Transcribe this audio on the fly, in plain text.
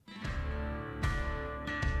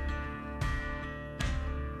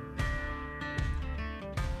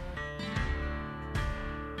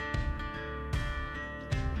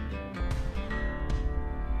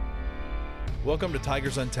Welcome to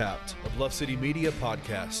Tigers Untapped, a Bluff City Media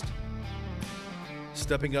podcast.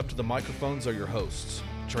 Stepping up to the microphones are your hosts,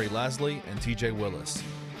 Trey Lasley and TJ Willis.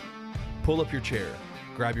 Pull up your chair,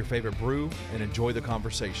 grab your favorite brew, and enjoy the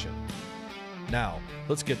conversation. Now,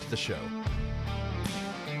 let's get to the show.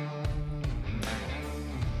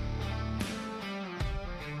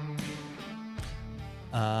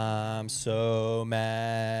 I'm so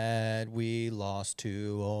mad we lost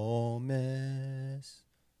to Ole Miss.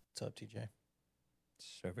 What's up, TJ?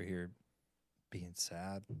 Just over here being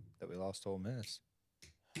sad that we lost to Ole Miss.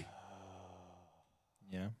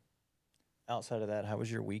 Yeah. Outside of that, how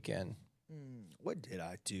was your weekend? What did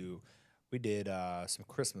I do? We did some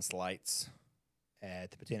Christmas lights at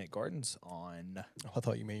the Botanic Gardens on I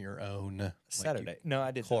thought you meant your own. Saturday. No, I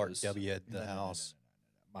did Clark those. W at the No. house.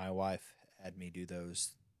 My wife had me do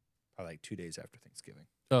those probably like 2 days after Thanksgiving.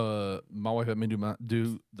 My wife had me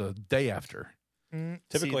do the day after.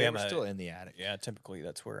 Typically, See, I'm we're still in the attic. Yeah, typically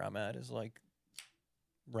that's where I'm at, is like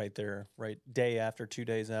right there, right day after, 2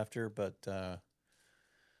 days after. But the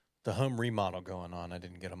home remodel going on, I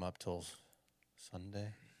didn't get them up till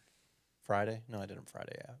Sunday, Friday. No, I did them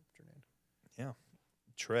Friday afternoon. Yeah.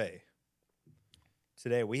 Trey,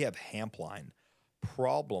 today we have Hampline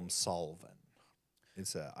Problem Solving.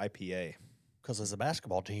 It's a IPA. Because as a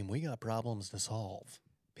basketball team, we got problems to solve.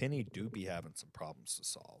 Penny do be having some problems to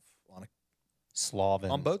solve Slavin.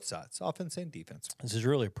 on both sides, offense and defense. This is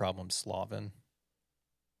really a problem, Slavin.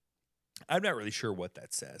 I'm not really sure what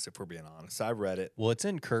that says, if we're being honest. I read it Well, it's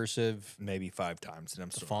in cursive. maybe 5 times, and I'm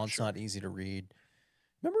The still font's not not easy to read.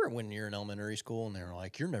 Remember when you're in elementary school and they were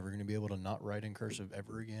like, you're never going to be able to not write in cursive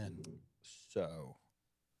ever again? So,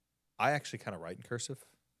 I actually kind of write in cursive.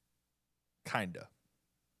 Kinda.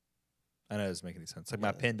 I know it doesn't make any sense. Like, my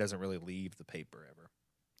Yeah. pen doesn't really leave the paper ever.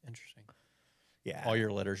 Interesting. Yeah. All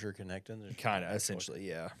your letters are connected? There's Kind of, no essentially,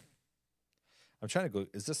 yeah. I'm trying to go,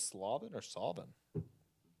 is this Slavin or Solvin?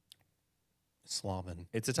 Slavin.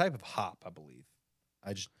 It's a type of hop, I believe.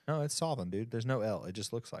 No, it's Solvin, dude. There's no L. It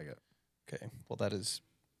just looks like it. Okay. Well, that is.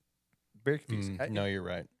 Very confusing. No, you're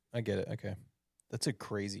right. I get it. Okay. That's a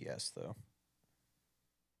crazy S, though.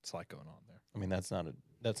 It's a lot going on there. I mean, that's not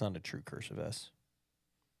a true cursive S.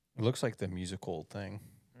 It looks like the musical thing.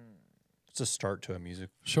 It's a start to a music.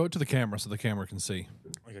 Show it to the camera so the camera can see.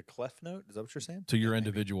 Like a clef note? Is that what you're saying? To your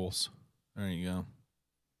individuals. There you go.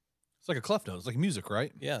 It's like a clef note. It's like music,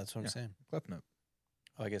 right? Yeah, that's what I'm Yeah. saying. Clef note.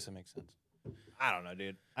 Oh, I guess it makes sense. I don't know,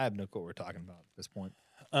 dude. I have no clue what we're talking about at this point.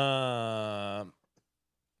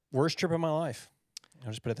 Worst trip of my life.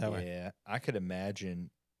 I'll just put it that way. Yeah, I could imagine.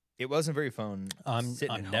 It wasn't very fun. I'm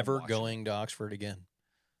sitting at home never watching. going to Oxford again.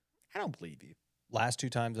 I don't believe you. Last 2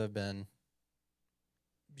 times I've been,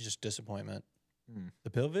 just disappointment. The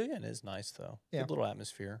pavilion is nice, though. Yeah. Good little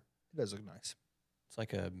atmosphere. It does look nice. It's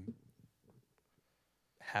like a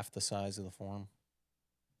half the size of the Forum.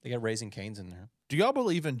 They got Raising Cane's in there. Do y'all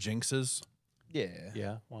believe in jinxes? Yeah.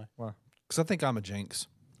 Yeah, why? Because I think I'm a jinx.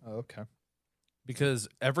 Oh, okay. Because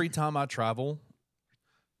every time I travel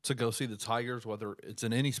to go see the Tigers, whether it's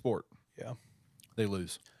in any sport, Yeah. they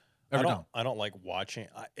lose. Every time. I don't like watching.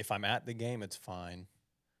 If I'm at the game, it's fine.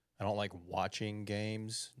 I don't like watching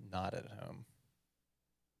games not at home.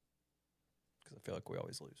 Because I feel like we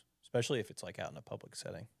always lose. Especially if it's like out in a public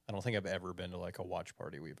setting. I don't think I've ever been to like a watch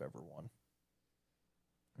party we've ever won.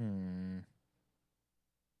 I'm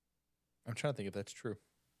trying to think if that's true.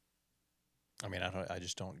 I mean, I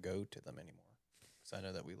just don't go to them anymore. Because I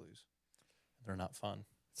know that we lose. They're not fun.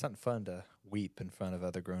 It's not fun to weep in front of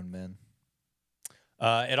other grown men.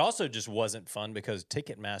 It also just wasn't fun because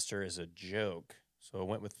Ticketmaster is a joke. So I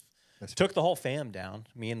went with, That's took the whole fam down,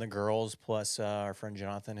 me and the girls, plus our friend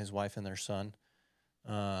Jonathan, his wife, and their son.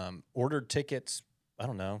 Ordered tickets, I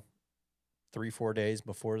don't know, 3-4 days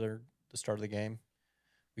before the start of the game.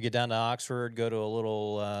 We get down to Oxford, go to a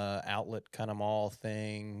little outlet kind of mall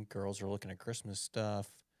thing. Girls are looking at Christmas stuff.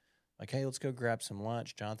 Like, hey, let's go grab some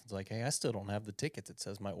lunch. Jonathan's like, hey, I still don't have the tickets. It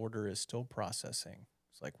says my order is still processing.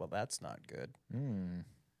 It's like, well, that's not good.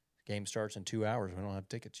 Game starts in 2 hours. We don't have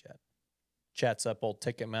tickets yet. Chats up old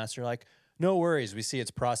Ticketmaster like, no worries. We see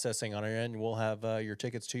it's processing on our end. We'll have your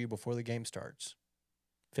tickets to you before the game starts.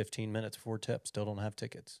 15 minutes before tip. Still don't have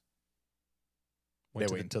tickets. They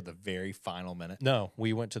wait until the very final minute. No,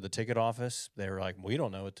 we went to the ticket office. They were like, we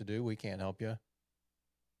don't know what to do. We can't help you.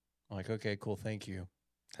 I'm like, okay, cool. Thank you.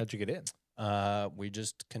 How'd you get in? We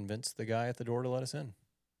just convinced the guy at the door to let us in.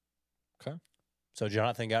 Okay. So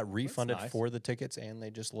Jonathan got refunded nice. for the tickets, and they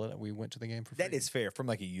just we went to the game for free. That is fair. From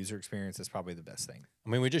like a user experience, that's probably the best thing. I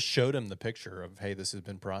mean, we just showed him the picture of, hey, this has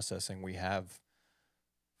been processing. We have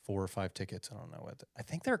 4 or 5 tickets. I don't know what. I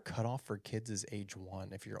think they're cut off for kids is age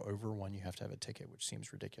 1. If you're over 1, you have to have a ticket, which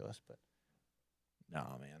seems ridiculous. But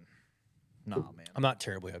Nah, man. I'm not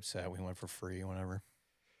terribly upset. We went for free, whatever.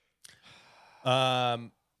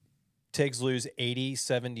 Tigs lose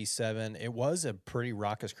 80-77. It was a pretty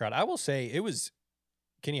raucous crowd. I will say it was,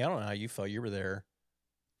 Kenny, I don't know how you felt. You were there.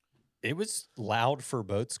 It was loud for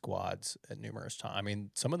both squads at numerous times. I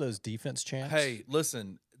mean, some of those defense chants. Hey,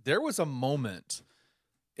 listen, there was a moment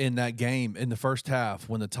in that game in the first half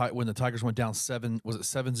when the Tigers went down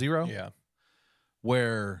 7-0? Yeah.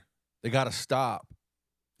 Where they got to stop.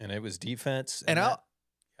 And it was defense. And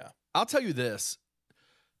I'll tell you this.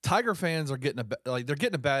 Tiger fans are getting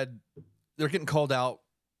they're getting called out.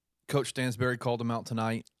 Coach Stansberry called them out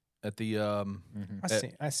tonight at the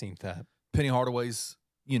I seen that. Penny Hardaway's,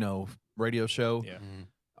 radio show. Yeah. Mm-hmm.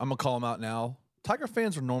 I'm gonna call them out now. Tiger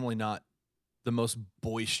fans are normally not the most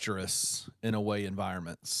boisterous in away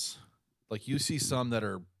environments. Like you see some that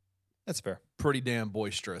are That's fair. pretty damn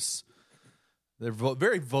boisterous. They're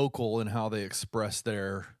very vocal in how they express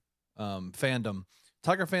their fandom.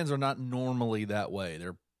 Tiger fans are not normally that way.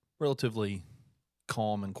 They're relatively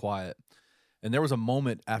calm and quiet. And there was a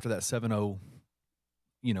moment after that 7-0,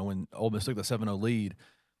 when Ole Miss took the 7-0 lead,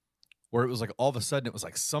 where it was like all of a sudden it was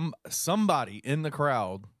like somebody in the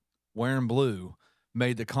crowd wearing blue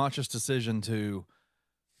made the conscious decision to,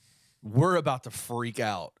 we're about to freak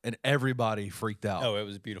out, and everybody freaked out. Oh, it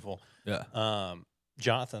was beautiful. Yeah.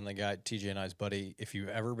 Jonathan, the guy, TJ and I's buddy, if you've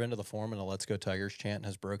ever been to the forum and a Let's Go Tigers chant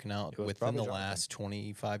has broken out within the last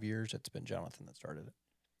 25 years, it's been Jonathan that started it.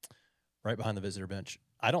 Right behind the visitor bench.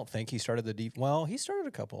 I don't think he started he started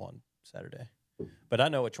a couple on Saturday. But I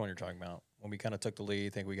know which one you're talking about. When we kind of took the lead, I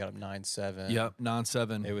think we got up 9-7. Yep,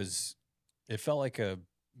 9-7. It felt like a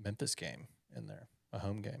Memphis game in there, a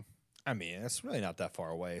home game. I mean, it's really not that far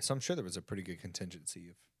away. So I'm sure there was a pretty good contingency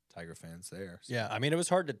of Tiger fans there. So. Yeah, I mean, it was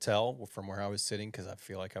hard to tell from where I was sitting because I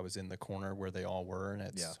feel like I was in the corner where they all were, and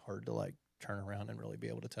it's hard to turn around and really be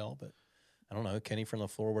able to tell. But I don't know, Kenny, from the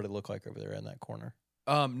floor, what did it look like over there in that corner?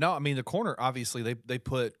 No, I mean the corner. Obviously, they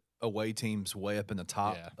put away teams way up in the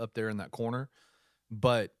top, up there in that corner.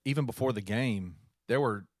 But even before the game, there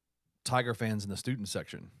were Tiger fans in the student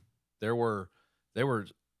section. They were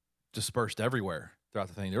dispersed everywhere throughout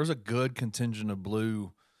the thing. There was a good contingent of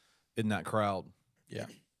blue in that crowd. Yeah,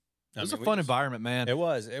 it was a fun environment, man. It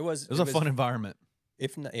was a fun environment.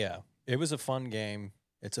 It was a fun game.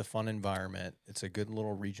 It's a fun environment. It's a good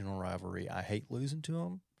little regional rivalry. I hate losing to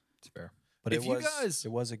them. It's fair. But it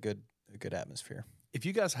was a good atmosphere. If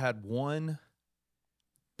you guys had one,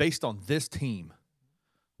 based on this team,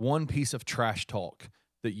 one piece of trash talk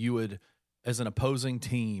that you would, as an opposing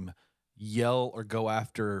team, yell or go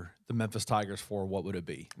after the Memphis Tigers for, what would it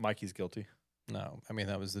be? Mikey's guilty. No, I mean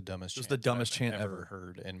that was the dumbest. Just the dumbest chant I've ever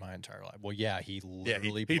heard in my entire life. Well, yeah, he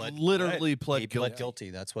literally pled guilty.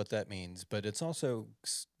 That's what that means. But it's also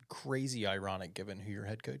crazy ironic given who your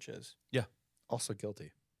head coach is. Yeah, also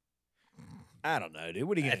guilty. I don't know, dude.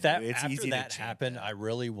 What are you gonna do? It's after easy that to happened, I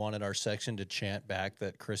really wanted our section to chant back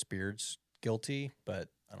that Chris Beard's guilty, but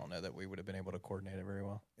I don't know that we would have been able to coordinate it very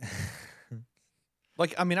well.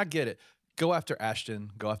 I get it. Go after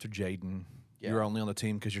Ashton. Go after Jaden. Yeah. You're only on the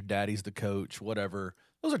team because your daddy's the coach. Whatever.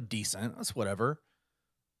 Those are decent. That's whatever.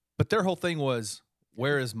 But their whole thing was,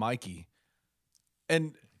 where is Mikey?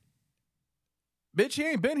 And bitch, he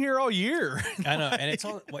ain't been here all year. I know, and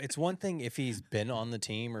it's one thing if he's been on the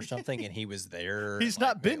team or something and he was there. He's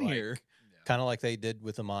not been here. Kind of like they did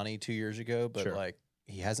with Amani 2 years ago, but Sure.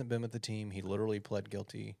 He hasn't been with the team. He literally pled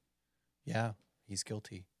guilty. Yeah, he's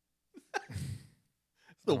guilty.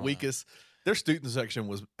 The weakest. Their student section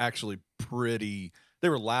was actually pretty. They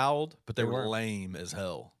were loud, but they were lame as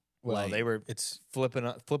hell. Well, they were flipping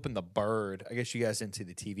the bird. I guess you guys didn't see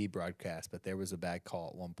the TV broadcast, but there was a bad call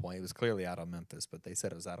at one point. It was clearly out on Memphis, but they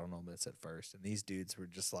said it was out on Ole Miss at first. And these dudes were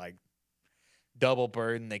just like double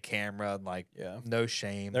birding the camera, and no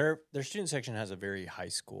shame. Their student section has a very high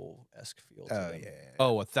school-esque feel to them. Yeah.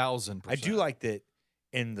 Oh, 1,000%. I do like that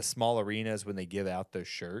in the small arenas when they give out those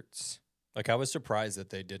shirts. I was surprised that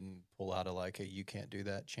they didn't pull out a you can't do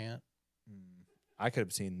that chant. I could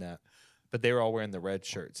have seen that. But they were all wearing the red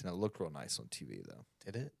shirts, and it looked real nice on TV, though.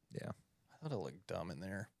 Did it? Yeah. I thought it looked dumb in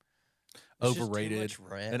there. Overrated.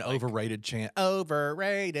 Red. Overrated chant.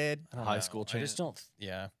 Overrated. High know. school chant.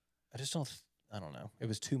 I don't know. It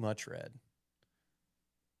was too much red.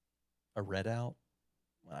 A red out?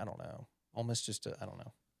 I don't know. Almost I don't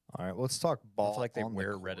know. All right, well, let's talk ball. I feel like they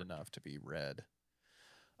wear red enough to be red.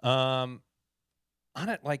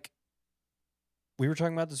 We were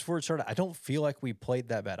talking about this before it started. I don't feel like we played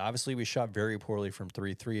that bad. Obviously, we shot very poorly from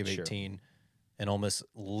 3 of 18. and Ole Miss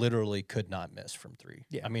literally could not miss from three.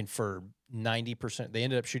 Yeah. I mean, for 90%, they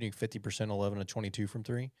ended up shooting 50%, 11 to 22 from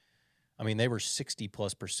three. I mean, they were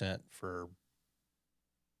 60+% for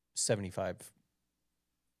 75%.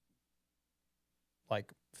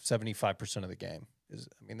 Like 75% of the game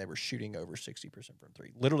they were shooting over 60% from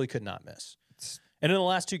three. Literally could not miss. And in the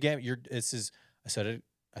last two games, I said it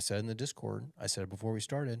in the Discord. I said it before we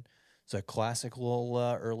started. It's a classic little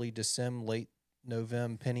early December, late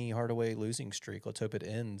November Penny Hardaway losing streak. Let's hope it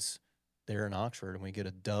ends there in Oxford and we get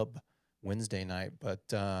a dub Wednesday night. But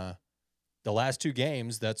the last two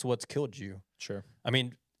games, that's what's killed you. Sure. I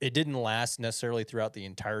mean, it didn't last necessarily throughout the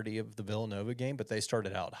entirety of the Villanova game, but they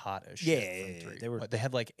started out hot as shit from three. They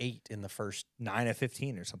had like 8 in the first 9 of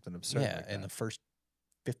 15 or something absurd. Yeah, like in the first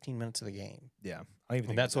 15 minutes of the game. Yeah, I don't even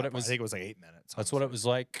think that's what it was. I think it was like 8 minutes. That's what it was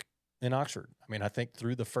like in Oxford. I mean, I think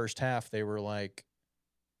through the first half they were like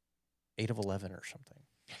 8 of 11 or something,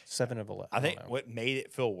 7 of 11. I think what made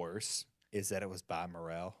it feel worse is that it was by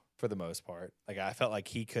Morrell for the most part. Like I felt like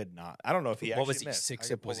he could not. I don't know if he actually was he missed.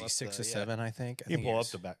 6? Was he 6 or 7? I think. You pull up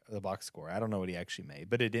the box score. I don't know what he actually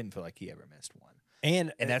made, but it didn't feel like he ever missed one.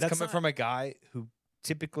 And that's coming from a guy who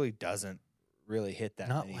typically doesn't really hit that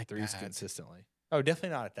many like threes that. consistently. Oh, definitely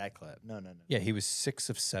not at that clip. No. Yeah, he was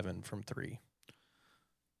 6 of 7 from three.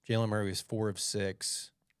 Jalen Murray was 4 of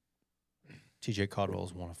 6. TJ Caldwell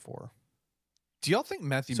is 1 of 4. Do y'all think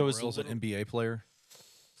Matthew So Morrell's an NBA player?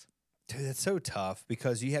 Dude, that's so tough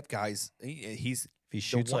because you have guys. He's If he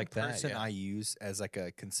shoots the one like that, person I use as like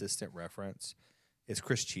a consistent reference is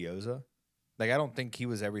Chris Chiozza. Like I don't think he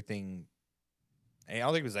was everything. I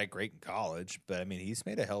don't think he was that great in college, but I mean he's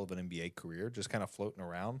made a hell of an NBA career, just kind of floating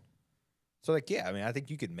around. So like yeah, I mean I think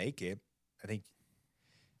you could make it. I think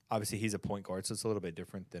obviously he's a point guard, so it's a little bit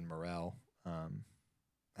different than Morrell.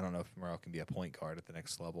 I don't know if Morrell can be a point guard at the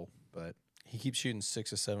next level, but he keeps shooting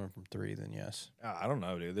 6 of 7 from three. Then yes, I don't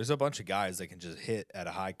know, dude. There's a bunch of guys that can just hit at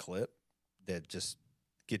a high clip that just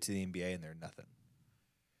get to the NBA and they're nothing.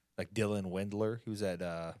 Like Dylan Windler, who's at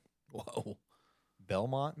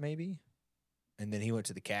Belmont maybe, and then he went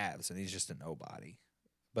to the Cavs and he's just a nobody.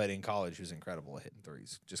 But in college, he was incredible at hitting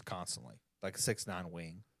threes just constantly, like a 6'9"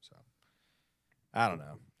 wing. So I don't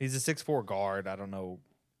know. He's a 6'4" guard. I don't know.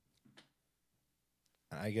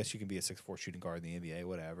 I guess you can be a 6'4" shooting guard in the NBA,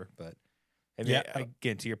 whatever. But I mean,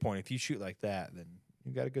 again, to your point, if you shoot like that, then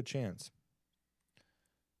you got a good chance.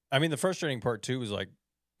 I mean, the frustrating part too was like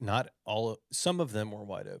some of them were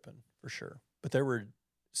wide open for sure, but there were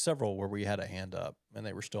several where we had a hand up and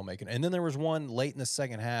they were still making it. And then there was one late in the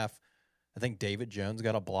second half. I think David Jones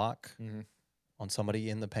got a block on somebody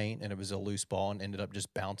in the paint, and it was a loose ball and ended up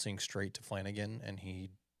just bouncing straight to Flanagan. And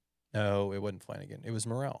no, it wasn't Flanagan. It was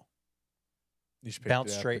Morrell.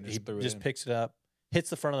 Bounced straight. He just picks it up, hits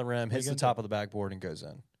the front of the rim, hits the top of the backboard, and goes in.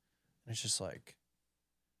 And it's just like,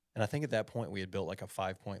 and I think at that point we had built like a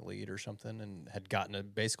 5-point lead or something, and had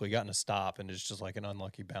basically gotten a stop, and it's just like an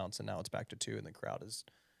unlucky bounce, and now it's back to 2, and the crowd is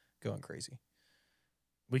going crazy.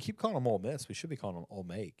 We keep calling them Ole Miss. We should be calling them Ole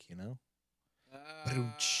Make, you know?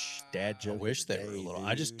 Dad joke. I wish they were a little.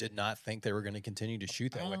 I just did not think they were going to continue to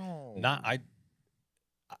shoot that way.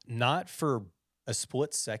 Not for a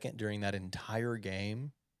split second during that entire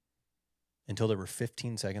game until there were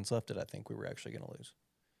 15 seconds left did I think we were actually going to lose.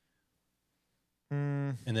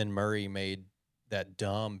 And then Murray made that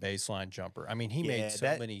dumb baseline jumper. I mean, he made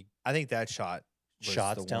so many. I think that shots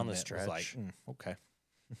down the stretch. Like, okay.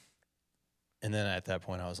 And then at that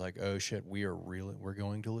point, I was like, "Oh shit, we're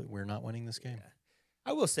not winning this game." Yeah.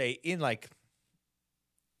 I will say, we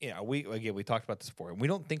talked about this before. We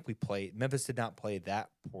don't think we played. Memphis did not play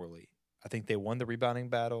that poorly. I think they won the rebounding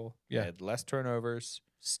battle. Yeah, they had less turnovers.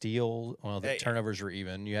 The turnovers were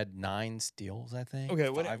even. You had 9 steals, I think. Okay,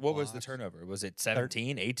 what was the turnover? Was it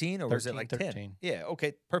 17, 18, or 13, was it like 13. 10? Yeah,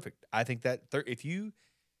 okay, perfect. I think that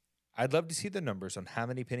I'd love to see the numbers on how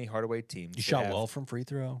many Penny Hardaway teams you shot well from free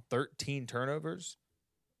throw. 13 turnovers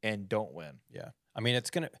and don't win. Yeah, I mean it's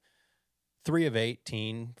gonna 3 of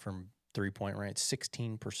 18 from 3-point range,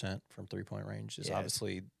 16% from 3-point range is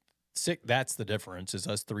obviously sick. That's the difference. Is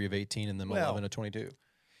us 3 of 18 and them 11 of 22.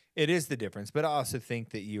 It is the difference, but I also think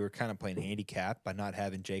that you were kind of playing handicap by not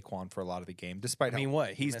having Jaquan for a lot of the game. Despite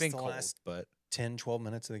he's been cold, but 10, 12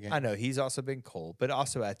 minutes of the game. I know he's also been cold, but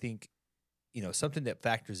also I think something that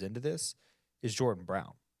factors into this is Jordan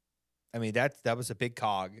Brown. I mean that was a big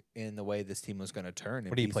cog in the way this team was going to turn.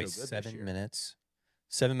 What did he play? 7 minutes.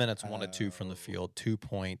 7 minutes, 1 of 2 from the field, 2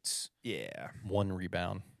 points. Yeah, 1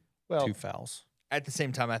 rebound, 2 fouls. At the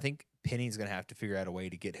same time, I think Penny's going to have to figure out a way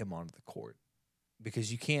to get him onto the court.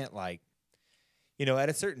 Because you can't at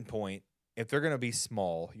a certain point, if they're going to be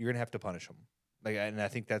small, you're going to have to punish them. Like, and I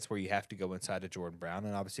think that's where you have to go inside of Jordan Brown.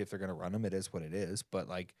 And obviously, if they're going to run him, it is what it is. But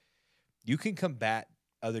like, you can combat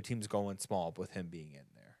other teams going small with him being in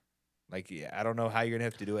there. Like, yeah, I don't know how you're going to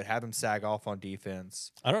have to do it. Have him sag off on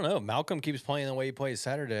defense. I don't know. Malcolm keeps playing the way he plays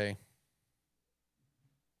Saturday.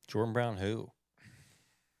 Jordan Brown, who?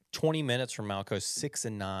 20 minutes from Malco, 6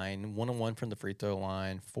 and 9, 1-1 from the free throw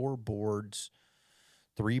line, 4 boards,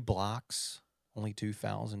 3 blocks, only 2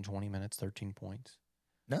 fouls in 20 minutes, 13 points.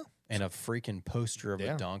 No. And a freaking poster of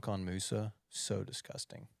Yeah. a dunk on Musa. So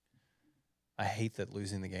disgusting. I hate that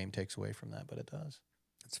losing the game takes away from that, but it does.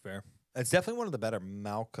 That's fair. It's definitely one of the better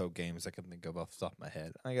Malco games I can think of off the top of my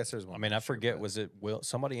head. I guess there's one. I mean, I forget, was it Will?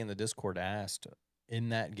 Somebody in the Discord asked in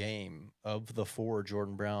that game of the 4,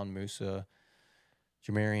 Jordan Brown, Musa,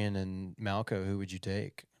 Jamarian, and Malco, who would you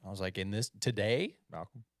take? I was like, in this today,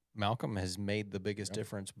 Malcolm has made the biggest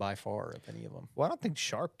difference by far of any of them. Well, I don't think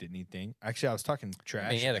Sharp did anything. Actually, I was talking trash. I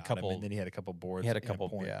mean, he had a about him, couple- and then he had a couple boards. he had a and couple,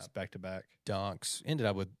 points back to back. Dunks. Ended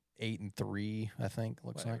up with 8 and 3, I think.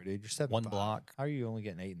 Looks Whatever, like. dude. You're 7-5. One block. How are you only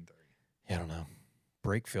getting 8 and 3? Yeah, I don't know.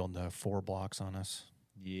 Breakfield, though, 4 blocks on us.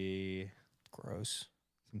 Yeah. Gross.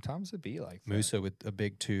 Sometimes it be like that. Musa with a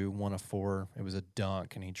big 2, 1 of 4. It was a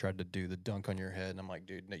dunk, and he tried to do the dunk on your head. And I'm like,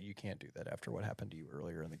 dude, no, you can't do that after what happened to you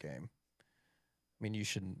earlier in the game. I mean, you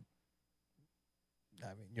shouldn't. I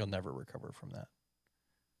mean, you'll never recover from that.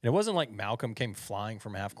 And it wasn't like Malcolm came flying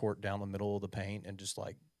from half court down the middle of the paint and just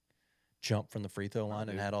like jumped from the free throw line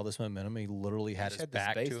and had all this momentum. He literally had just his had the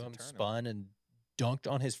back space to to him, turn him. spun, and dunked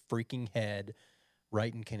on his freaking head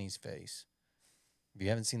right in Kenny's face. If you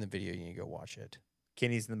haven't seen the video, you need to go watch it.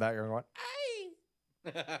 Kenny's in the background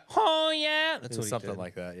going, Oh, yeah. That's what he something did.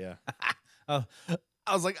 like that, yeah.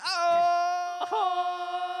 I was like,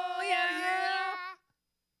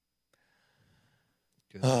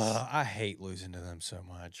 oh, I hate losing to them so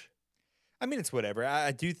much. I mean, it's whatever.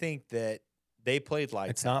 I do think that they played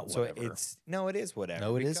lights It's not out, so whatever. it is whatever.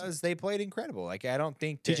 No, it because isn't. they played incredible. Like, I don't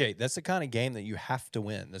think that, TJ, that's the kind of game that you have to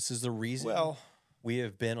win. This is the reason well, we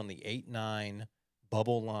have been on the 8-9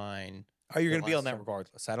 bubble line. are you the going to be last on that time-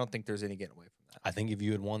 regardless? I don't think there's any getting away from that. I think if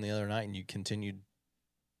you had won the other night and you continued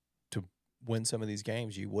win some of these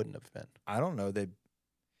games, you wouldn't have been. I don't know that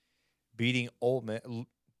beating Ole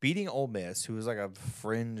Miss, who was like a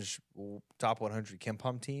fringe top 100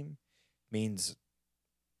 Kempom team, means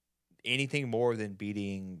anything more than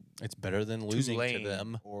beating It's better than losing to Tulane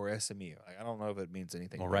them. or SMU. Like, I don't know if it means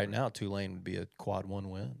anything. Well, more. right now, Tulane would be a quad 1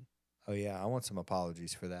 win. Oh yeah, I want some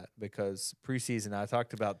apologies for that because preseason I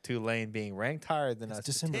talked about Tulane being ranked higher than It's us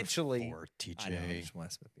December potentially. 4th, I know, I'm TJ. just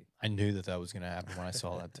messing with you. I knew that was going to happen when I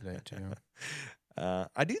saw that today, too.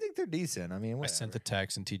 I do think they're decent. I mean, I whatever. sent the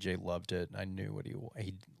text and TJ loved it. I knew what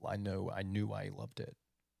I knew why he loved it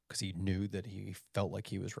because he knew that he felt like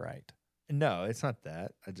he was right. No, it's not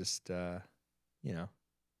that. I just, thought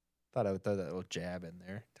I would throw that little jab in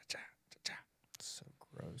there. So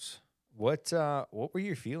gross. What were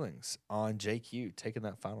your feelings on JQ taking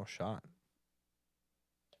that final shot?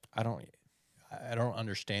 I don't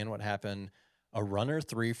understand what happened. A runner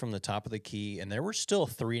 3 from the top of the key, and there were still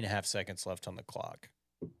 3.5 seconds left on the clock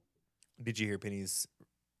Did you hear Penny's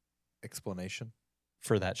explanation?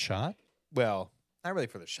 for that shot. Well, not really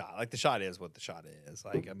for the shot. Like, the shot is what the shot is.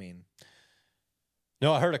 Like, I mean,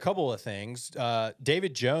 No, I heard a couple of things.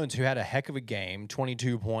 David Jones, who had a heck of a game,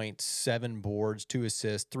 22 points, 7 boards, 2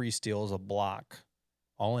 assists, 3 steals, a block,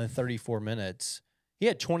 all in 34 minutes. He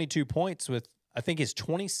had 22 points with, I think his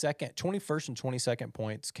 21st and 22nd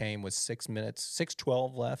points came with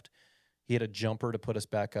 6:12 left. He had a jumper to put us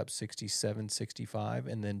back up 67-65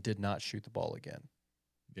 and then did not shoot the ball again,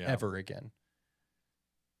 ever again.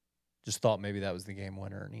 Just thought maybe that was the game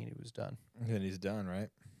winner and he was done. Then he's done, right?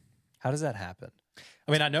 How does that happen?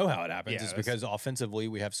 I mean, I know how it happens. Yeah, It's that's- because offensively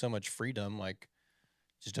we have so much freedom, like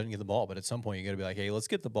just doesn't get the ball. But at some point you got to be like, hey, let's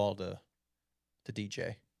get the ball to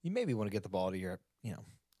DJ. You maybe want to get the ball to your,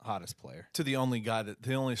 hottest player. to the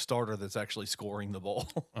only starter that's actually scoring the ball.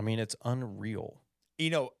 I mean, it's unreal.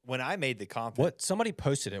 When I made the confidence, What somebody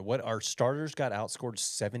posted it. What our starters got outscored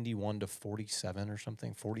 71-47 or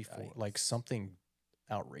something, 44, like Yikes. something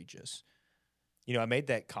outrageous. I made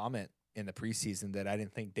that comment in the preseason that I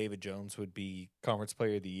didn't think David Jones would be Conference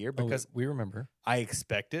Player of the Year because we remember. I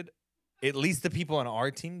expected at least the people on our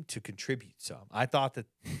team to contribute some. I thought that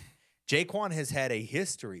Jaquan has had a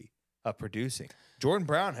history of producing. Jordan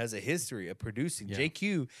Brown has a history of producing. Yeah.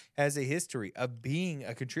 JQ has a history of being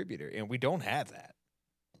a contributor, and we don't have that.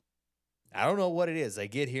 I don't know what it is. I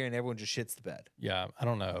get here and everyone just shits the bed. Yeah, I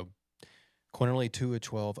don't know. Quinterly 2 of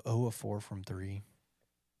 12, 0 of 4 from 3.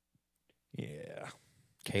 Yeah.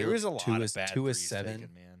 Caleb There is a lot 2 of of bad 2 of threes 7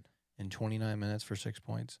 taken, man. in 29 minutes for 6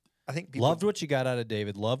 points. I think people Loved what you got out of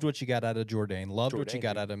David. Loved what you got out of Jourdain. Loved what you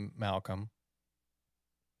got out of Malcolm.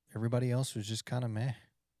 Everybody else was just kind of meh.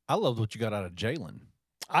 I loved what you got out of Jalen.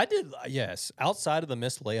 I did, yes. Outside of the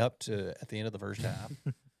missed layup at the end of the first half,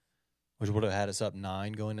 which would have had us up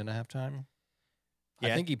 9 going into halftime.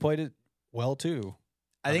 Yeah. I think he played it well too.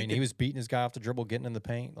 I mean, he was beating his guy off the dribble, getting in the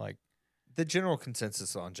paint. Like, the general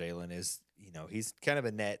consensus on Jalen is, he's kind of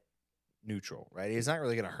a net neutral, right? He's not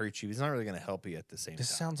really going to hurt you. He's not really going to help you at the same this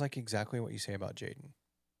time. sounds like exactly what you say about Jaden.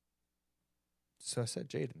 So I said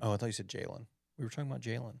Jaden. Oh, I thought you said Jalen. We were talking about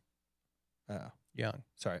Jalen Oh, Young.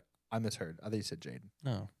 sorry. I misheard. I thought you said Jaden.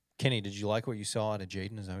 No. Kenny, did you like what you saw out of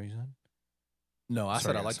Jaden? Is that what you said? No, I Sorry, said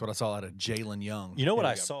I guys. liked what I saw out of Jalen Young. You know what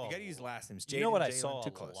There I we go. saw? You got to use last names. You know what I Jalen, saw too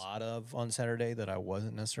a close. lot of on Saturday that I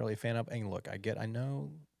wasn't necessarily a fan of? And look, I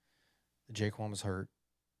know that Jaquan was hurt,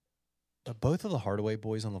 but both of the Hardaway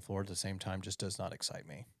boys on the floor at the same time just does not excite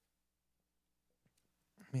me.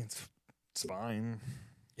 I mean, it's fine.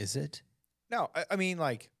 Is it? No, I mean,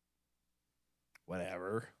 like,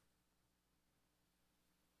 whatever.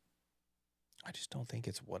 I just don't think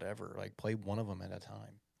it's whatever. Like, play one of them at a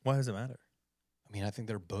time. Why does it matter? I mean, I think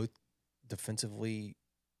they're both defensively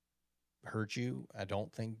hurt you. I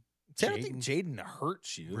don't think See, I don't think Jaden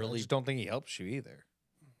hurts you. Really- I just don't think he helps you either.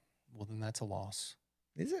 Well, then that's a loss.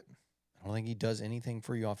 Is it? I don't think he does anything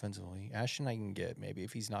for you offensively. Ashton, I can get maybe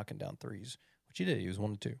if he's knocking down threes, which he did. He was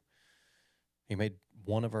 1 of 2. He made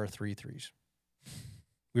one of our 3 threes.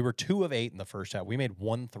 We were 2 of 8 in the first half. We made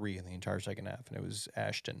 1 3 in the entire second half, and it was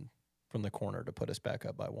Ashton from the corner to put us back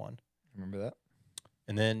up by 1. Remember that?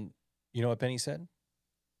 And then, you know what Penny said?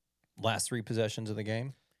 Last 3 possessions of the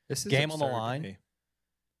game. This is Game on the absurd to line. me.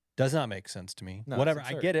 Does not make sense to me. No, it's Whatever. I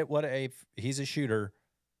absurd. get it. If he's a shooter,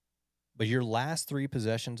 but your last 3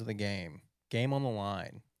 possessions of the game on the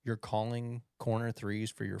line, you're calling corner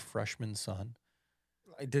threes for your freshman son?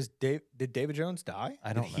 Did David Jones die?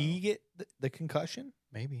 I don't Did he get the concussion?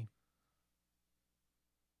 Maybe.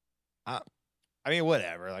 I mean,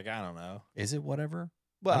 whatever. Like, I don't know. Is it whatever?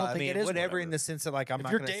 Well, don't I think mean, it is whatever in whatever. the sense of, like, I'm if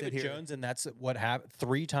not you're going to sit David here. Jones and that's what happened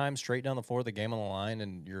 3 times straight down the floor, the game on the line,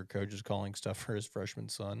 and your coach is calling stuff for his freshman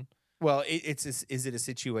son. Well, is it a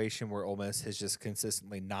situation where Ole Miss has just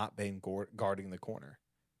consistently not been guarding the corner,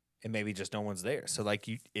 and maybe just no one's there? So, like,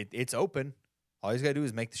 it's open. All he's got to do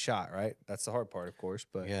is make the shot, right? That's the hard part, of course.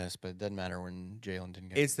 But Yes, but it doesn't matter when Jalen didn't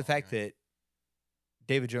get it's the ball, fact right? that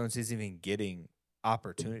David Jones isn't even getting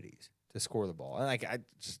opportunities to score the ball. And, like, it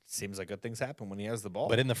just seems like good things happen when he has the ball.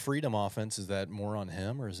 But in the freedom offense, is that more on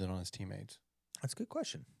him or is it on his teammates? That's a good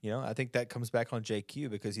question. I think that comes back on JQ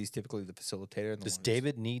because he's typically the facilitator. And Does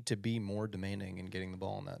David need to be more demanding in getting the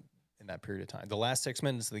ball in that period of time? The last 6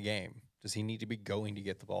 minutes of the game, does he need to be going to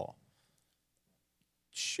get the ball?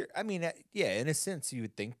 Sure. I mean, yeah, in a sense, you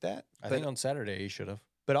would think that. I think on Saturday he should have.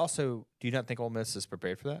 But also, do you not think Ole Miss is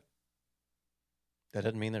prepared for that? That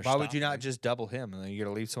doesn't mean they're Why would you stopping not him. just double him and then you're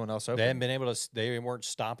going to leave someone else open? They haven't been able to. They weren't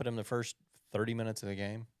stopping him the first 30 minutes of the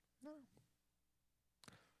game.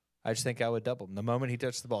 I just think I would double him. The moment he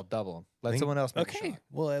touches the ball, double him. Let Think- someone else make a Okay, shot.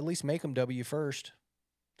 well at least make them W first.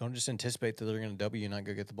 Don't just anticipate that they're going to W and not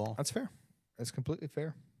go get the ball. That's fair. That's completely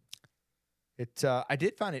fair. I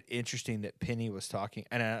did find it interesting that Penny was talking,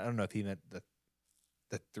 and I don't know if he meant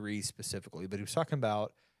the 3 specifically, but he was talking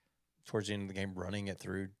about Towards the end of the game, running it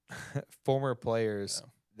through. former players. Yeah.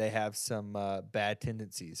 They have some bad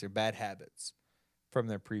tendencies or bad habits from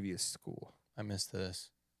their previous school. I missed this.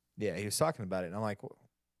 Yeah, he was talking about it, and I'm like,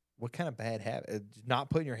 what kind of bad habit? Not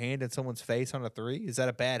putting your hand in someone's face on a 3? Is that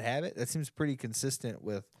a bad habit? That seems pretty consistent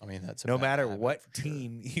with I mean, that's a no bad matter habit what for sure.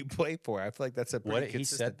 team you play for. I feel like that's a pretty What he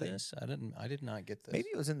consistent said thing. this? I did not get this. Maybe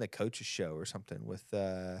it was in the coach's show or something with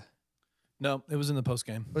No, it was in the post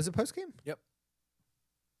game was it post game?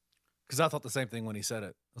 because I thought the same thing when he said it.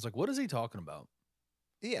 I was like, "What is he talking about?"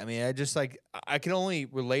 Yeah, I mean, I just like I can only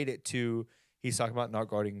relate it to he's talking about not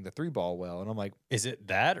guarding the 3 ball well, and I'm like, Is it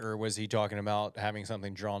that, or was he talking about having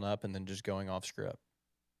something drawn up and then just going off script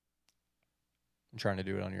and trying to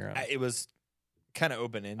do it on your own? it was kind of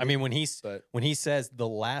open ended. I mean, when but he says the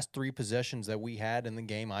last 3 possessions that we had in the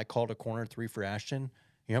game, I called a corner 3 for Ashton.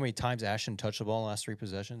 You know how many times Ashton touched the ball in the last 3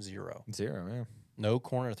 possessions? 0. 0, yeah. No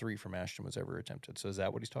corner 3 from Ashton was ever attempted. So is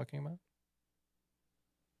that what he's talking about?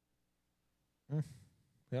 I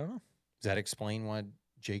don't know. Does that explain why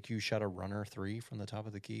JQ shot a runner 3 from the top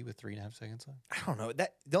of the key with 3.5 seconds left? I don't know.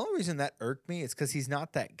 That the only reason that irked me is because he's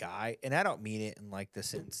not that guy, and I don't mean it in like the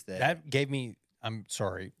sense that That gave me, I'm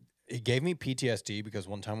sorry, it gave me PTSD because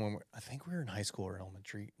one time when I think we were in high school or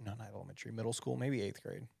elementary, not elementary, middle school, maybe 8th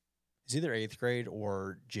grade. It's either 8th grade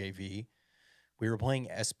or JV. We were playing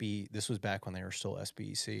SB. This was back when they were still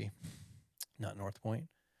SBEC, not North Point.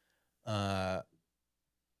 at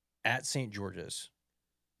St. George's.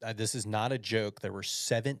 This is not a joke. There were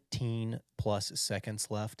 17 plus seconds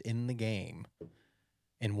left in the game,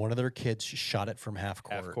 and one of their kids shot it from half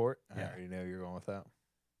court. Half court. Yeah. I already know you're going with that.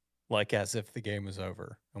 Like as if the game was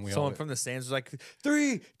over. And Someone from the stands was like,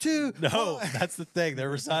 3, 2, No, 1. that's the thing. There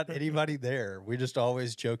was not anybody there. We just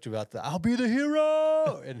always joked about I'll be the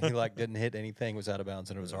hero. And he like didn't hit anything, was out of bounds,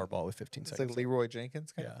 and it was our ball with 15 It's seconds. like Leroy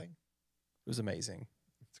Jenkins kind of Yeah. thing. It was amazing.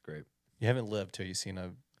 It's great. You haven't lived till you've seen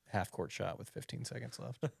a half court shot with 15 seconds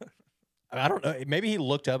left. I don't know. Maybe he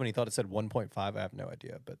looked up and he thought it said 1.5. I have no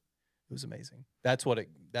idea, but it was amazing. That's what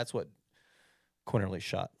Quinterly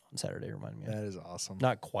shot on Saturday reminded me of. That is awesome.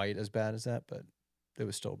 Not quite as bad as that, but it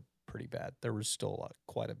was still pretty bad. There was still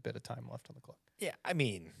quite a bit of time left on the clock. Yeah, I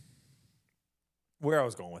mean, where I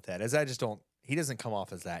was going with that is I just don't. He doesn't come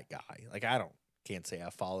off as that guy. Like can't say I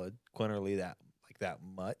followed Quinterly that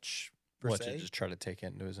much. Per se. Just try to take it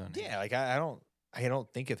into his own. Yeah, like I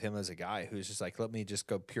don't think of him as a guy who's just like, let me just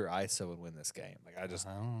go pure ISO and win this game. Like I don't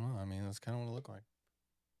know. I mean, that's kind of what it looked like.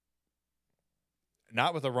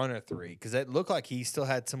 Not with a runner 3, because it looked like he still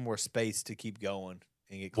had some more space to keep going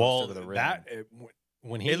and get closer to the rim.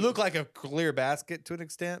 It looked like a clear basket to an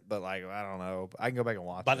extent, but like I don't know. I can go back and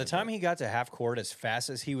watch. By the time he got to half court, as fast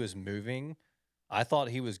as he was moving, I thought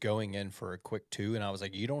he was going in for a quick 2, and I was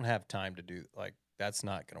like, you don't have time to do that's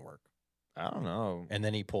not going to work. I don't know. And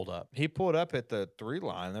then he pulled up. He pulled up at the 3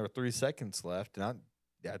 line. There were 3 seconds left, and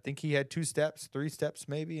I think he had 2 steps, 3 steps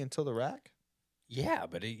maybe until the rack. Yeah,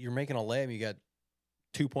 but you're making a layup. You got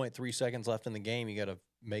 2.3 seconds left in the game. You got to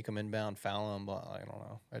make them inbound, foul them. I don't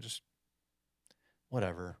know.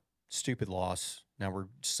 Whatever. Stupid loss. Now we're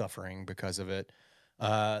suffering because of it.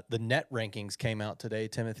 The net rankings came out today,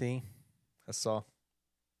 Timothy. I saw.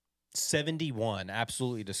 71.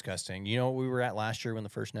 Absolutely disgusting. You know what we were at last year when the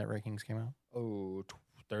first net rankings came out? Oh,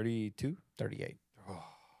 32? 38. Oh.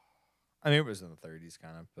 I mean, it was in the 30s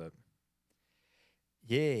kind of, but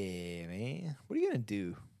yeah, man. What are you going to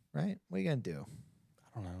do, right? What are you going to do?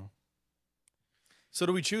 I don't know. So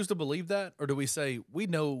do we choose to believe that, or do we say we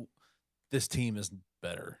know this team is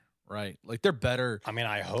better, right? Like they're better. I mean,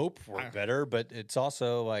 I hope we're better, but it's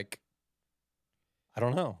also like, I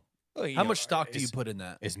don't know. Well, How much stock do you put in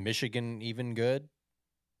that? Is Michigan even good?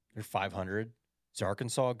 They're 500. Is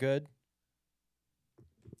Arkansas good?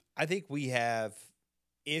 I think we have,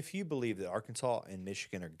 if you believe that Arkansas and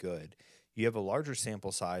Michigan are good, you have a larger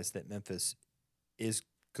sample size that Memphis is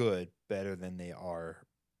good, better than they are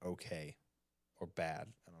okay or bad.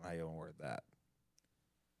 I don't know how you want to word that.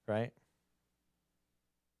 Right?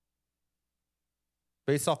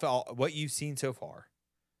 Based off what you've seen so far,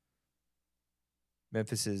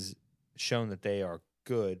 Memphis has shown that they are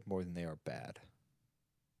good more than they are bad.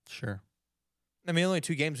 Sure. I mean, only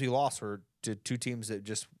 2 games we lost were to 2 teams that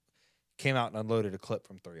just came out and unloaded a clip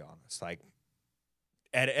from 3 on us, like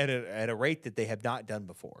at a rate that they have not done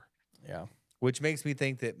before. Yeah. Which makes me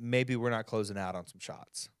think that maybe we're not closing out on some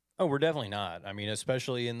shots. Oh, we're definitely not. I mean,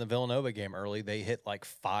 especially in the Villanova game early, they hit like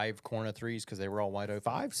 5 corner threes because they were all wide open.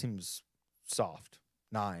 5 seems soft.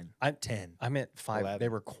 9, 10. I meant 5. 11. They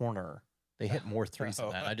were corner. They hit more threes than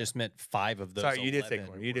that. I just meant 5 of those. Sorry, you did say 11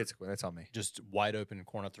 corner. You did say corner. That's on me. Just wide open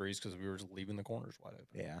corner threes because we were just leaving the corners wide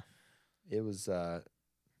open. Yeah. It was I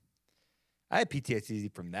had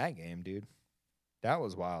PTSD from that game, dude. That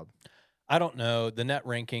was wild. I don't know. The net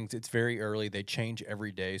rankings, it's very early. They change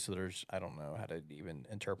every day, so I don't know how to even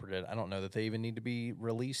interpret it. I don't know that they even need to be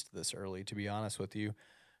released this early, to be honest with you.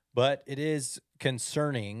 But it is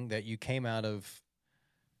concerning that you came out of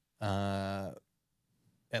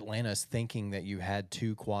Atlanta's thinking that you had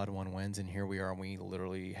 2 quad 1 wins, and here we are, and we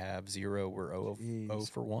literally have 0. We're 0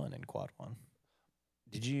 for 1 in quad 1.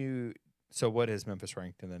 So what is Memphis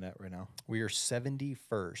ranked in the net right now? We are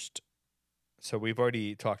 71st. So we've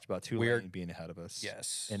already talked about Tulane being ahead of us.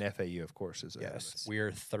 Yes. And FAU, of course, is ahead of us. We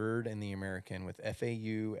are 3rd in the American with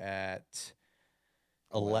FAU at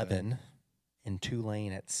 11 and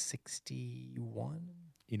Tulane at 61.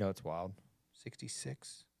 You know, it's wild.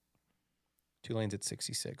 66. Tulane's at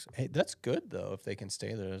 66. Hey, that's good, though, if they can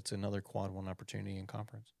stay there. It's another quad 1 opportunity in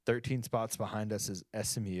conference. 13 spots behind us is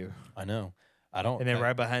SMU. I know. And then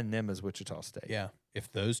right behind them is Wichita State. Yeah.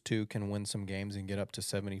 If those 2 can win some games and get up to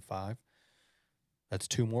 75, that's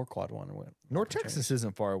 2 more quad 1 win. North Texas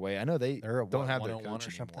isn't far away. I know they're don't have their 101 coach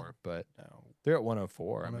or something? anymore, but No. they're at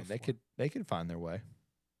 104. 104. I mean, they could find their way.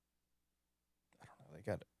 I don't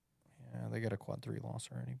know. They got a quad 3 loss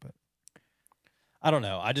already, but I don't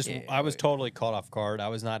know. I was totally caught off guard. I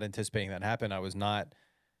was not anticipating that happen. I was not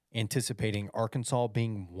anticipating Arkansas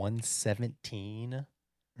being 117,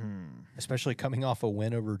 especially coming off a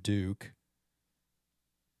win over Duke.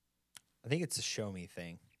 I think it's a show me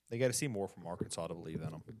thing. They got to see more from Arkansas to believe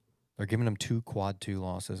in them. They're giving them 2 quad 2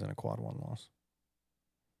 losses and a quad 1 loss.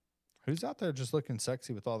 Who's out there just looking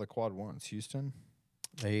sexy with all the quad ones? Houston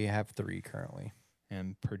They have 3 currently.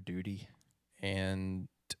 and Purdue. And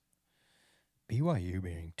BYU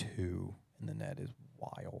being 2 in the net is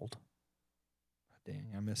wild.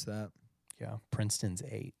 Dang, I missed that. Yeah. Princeton's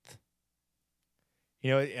 8th.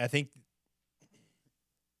 You know, I think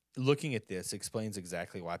looking at this explains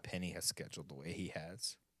exactly why Penny has scheduled the way he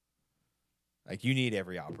has. Like, you need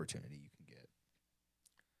every opportunity you can get.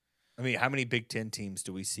 I mean, how many Big Ten teams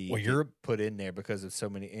do we see Well, put in there because of so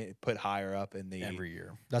many put higher up in the Every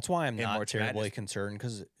year. That's why I'm in not March terribly Madness. concerned,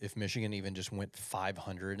 because if Michigan even just went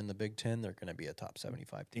 500 in the Big Ten, they're going to be a top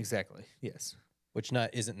 75 team. Exactly. Yes. Which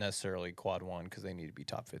isn't necessarily quad 1 because they need to be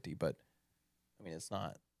top 50, but I mean, it's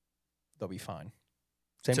not. They'll be fine.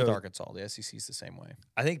 Same with So- Arkansas. The SEC is the same way.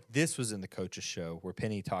 I think this was in the coach's show where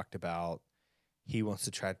Penny talked about he wants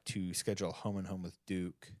to try to schedule a home and home with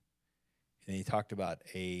Duke. And he talked about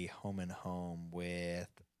a home and home with,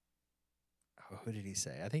 who did he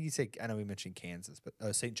say? I think he said, I know we mentioned Kansas, but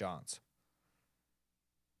St. John's.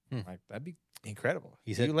 Hmm. Like, that'd be incredible.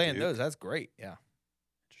 He If said you land Duke? those, that's great. Yeah.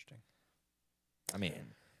 Interesting. I mean,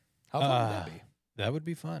 how fun would that be? That would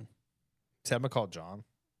be fun. Said I'm going to call John.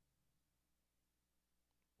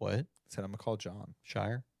 What? Said I'm going to call John.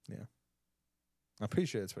 Shire? I'm pretty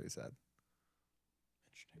sure that's what he said.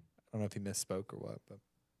 Interesting. I don't know if he misspoke or what, but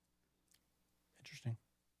Interesting.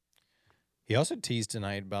 He also teased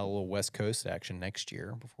tonight about a little West Coast action next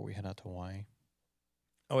year before we head out to Hawaii.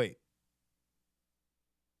 oh wait,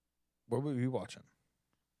 what were we watching?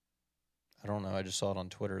 I don't know. I just saw it on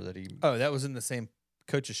Twitter that he. Oh, that was in the same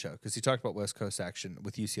coach's show because he talked about West Coast action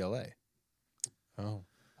with UCLA. Oh.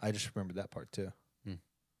 I just remembered that part too.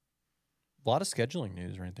 A lot of scheduling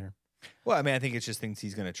news right there. Well, I mean, I think it's just things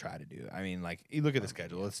he's going to try to do. I mean, like, you look at the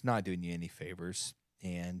schedule; it's not doing you any favors,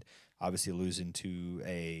 and obviously losing to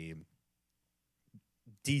a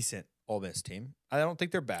decent Ole Miss team. I don't think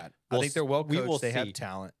they're bad. I Well, think they're well we will coached. They see. have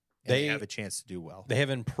talent. And they They- have a chance to do well. They have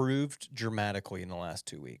improved dramatically in the last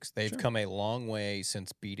 2 weeks. They've Sure. come a long way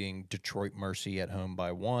since beating Detroit Mercy at home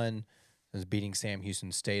by 1, since beating Sam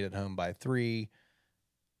Houston State at home by 3.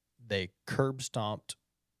 They curb stomped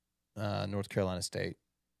North Carolina State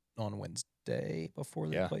on Wednesday before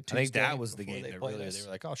they played I think Tuesday. that was the before game they that played really us. they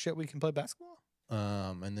were like, "Oh shit, we can play basketball."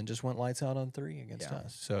 And then just went lights out on 3 against Yeah.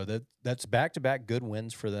 us. So that's back-to-back good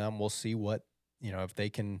wins for them. We'll see what, if they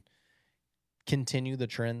can continue the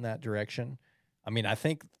trend that direction. I mean, I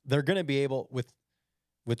think they're going to be able,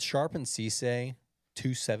 with Sharp and Cisse, 2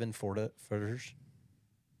 7-footers,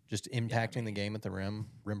 just impacting the game at the rim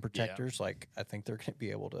protectors. Like, I think they're going to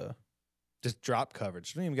be able to. Just drop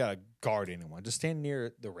coverage. You don't even got to guard anyone. Just stand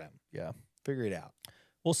near the rim. Yeah. Figure it out.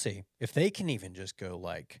 We'll see. If they can even just go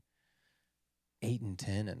like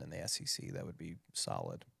 8-10 and in the SEC, that would be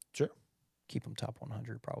solid. Sure. Keep them top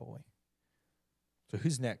 100 probably. So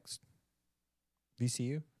who's next?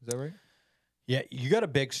 VCU? Is that right? Yeah, you got a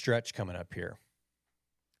big stretch coming up here.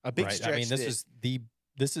 A big right? stretch. I mean, this is the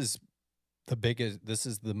biggest. This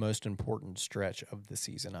is the most important stretch of the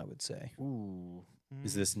season, I would say. Ooh.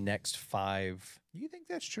 Is this next 5? You think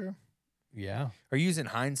that's true? Yeah, Are you using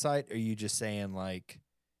hindsight? Or are you just saying like?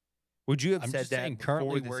 Would you have I'm said just that saying before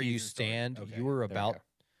currently the where you season started? stand. Okay, You were there we about. go.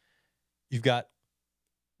 You've got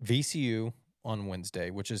VCU on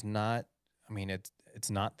Wednesday, which is not. I mean, it's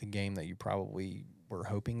not the game that you probably were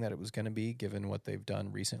hoping that it was going to be, given what they've done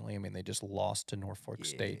recently. I mean, they just lost to Norfolk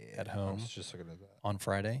State at I home was just looking at that. on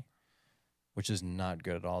Friday, which is not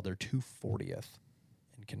good at all. They're 240th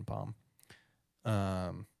in KenPom.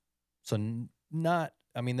 So not.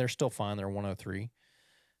 I mean, they're still fine. They're 103,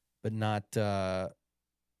 but not the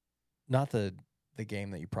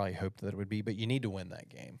game that you probably hoped that it would be. But you need to win that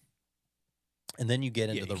game, and then you get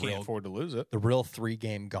into You the can't real afford to lose it. the real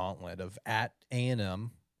 3-game gauntlet of at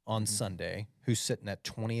A&M on Sunday, who's sitting at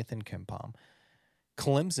 20th in KenPom.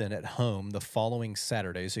 Clemson at home the following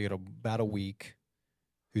Saturday, so you got about a week.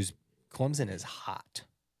 Clemson is hot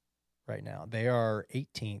right now. They are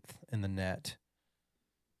 18th in the net,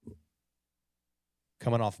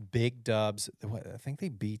 coming off big dubs. I think they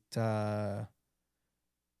beat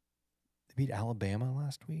Alabama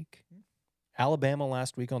last week. Alabama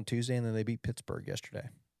last week on Tuesday, and then they beat Pittsburgh yesterday.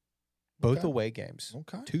 Both Okay. away games.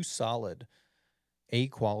 Okay. 2 solid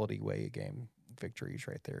A-quality away game victories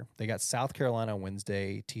right there. They got South Carolina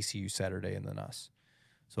Wednesday, TCU Saturday, and then us.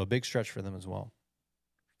 So a big stretch for them as well.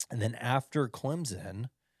 And then after Clemson,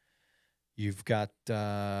 you've got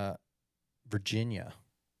Virginia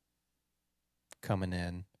coming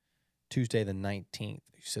in Tuesday the 19th.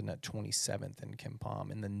 You're sitting at 27th in Kim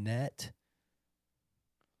Pom. In the net,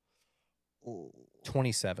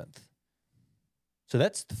 27th. So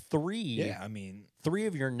that's three. Yeah, I mean, 3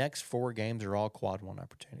 of your next 4 games are all quad 1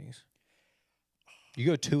 opportunities. You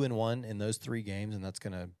go 2-1 in those 3 games, and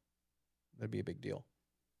that'd be a big deal.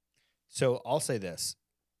 so I'll say this.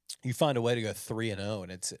 You find a way to go 3-0,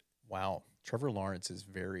 and it's wow. Trevor Lawrence is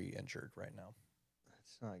very injured right now.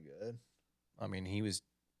 That's not good. I mean, he was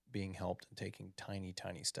being helped and taking tiny,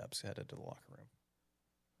 tiny steps headed to the locker room.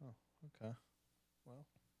 Oh, okay. Well,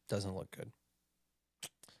 Doesn't look good.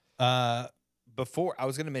 before I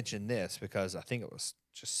was going to mention this because I think it was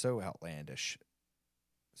just so outlandish.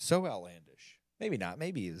 So outlandish. Maybe not.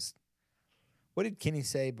 Maybe is. What did Kenny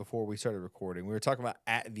say before we started recording? We were talking about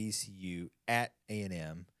at VCU, at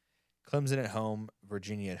A&M, Clemson at home,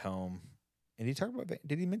 Virginia at home. And did he talk about?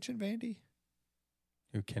 Did he mention Vandy?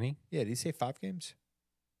 Who, Kenny? Yeah. Did he say 5 games?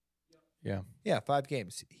 Yeah. Yeah, 5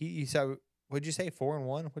 games. He said. What'd you say?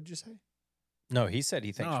 4-1. What'd you say? No, he said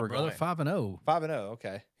he thinks we're going 5-0. 5-0.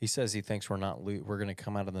 Okay. He says he thinks we're going to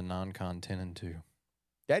come out of the non-con 10-2.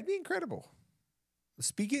 That'd be incredible.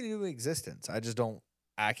 Speak it into existence. I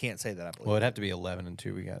can't say that I believe. Well, it'd have to be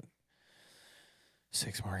 11-2. We got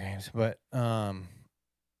 6 more games, but that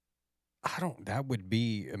would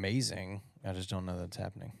be amazing. I just don't know that's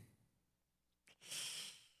happening.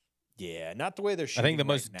 Yeah, not the way they're I shooting. think the right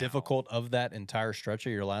most now. difficult of that entire stretch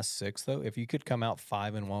of your last 6, though, if you could come out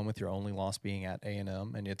 5-1 with your only loss being at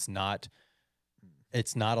A&M, and it's not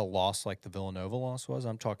a loss like the Villanova loss was.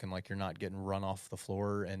 I'm talking like you're not getting run off the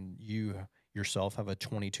floor, and you yourself have a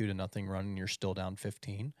 22-0 run, and you're still down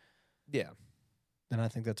 15. Yeah. Then I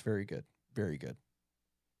think that's very good, very good.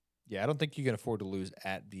 Yeah, I don't think you can afford to lose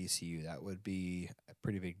at VCU. That would be a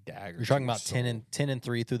pretty big dagger. You're talking about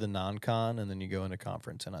 10-3 through the non-con, and then you go into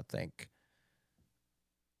conference, and I think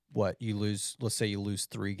you lose. Let's say you lose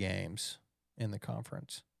 3 games in the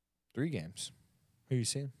conference. 3 games. Who are you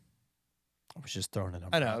seeing? I was just throwing it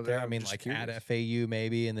I know, out there. but I I'm mean, just like curious. at FAU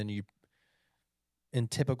maybe, and then you, in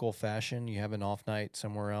typical fashion, you have an off night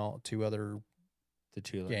somewhere else. 2 other The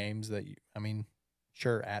 2 games that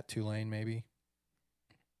sure, at Tulane maybe.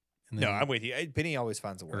 And No, then- I'm with you. Penny always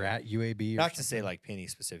finds a way. or at UAB. Not to say like Penny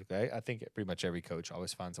specifically. I think pretty much every coach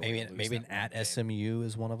always finds a way. maybe to lose maybe that an at one game. SMU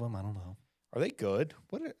is one of them. I don't know. Are they good?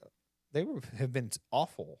 Have been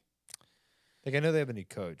awful. Like I know they have a new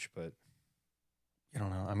coach, but I don't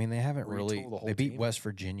know. I mean, they haven't Retool really. the whole They beat team? West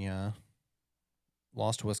Virginia,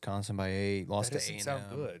 lost to Wisconsin by 8, lost that to doesn't A&M.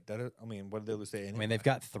 sound good. I mean, what did they lose to A&M? I mean, they've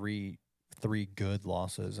got three good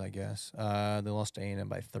losses, I guess. They lost to A&M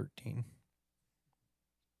by 13.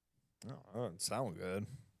 No, that doesn't sound good.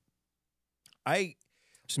 I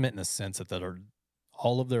Just meant in the sense that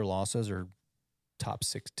all of their losses are top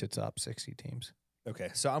 6 to top 60 teams. Okay,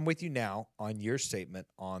 so I'm with you now on your statement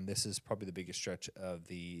on this is probably the biggest stretch of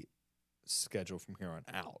the schedule from here on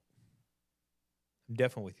out. I'm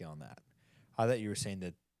definitely with you on that. I thought you were saying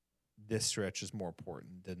that this stretch is more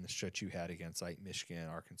important than the stretch you had against like Michigan,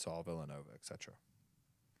 Arkansas, Villanova, etc.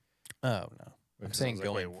 Oh, no. I'm saying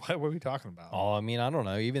going. What were we talking about? Oh, I mean, I don't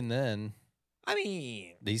know. Even then, I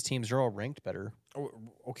mean, these teams are all ranked better.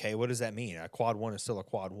 okay, what does that mean? A quad 1 is still a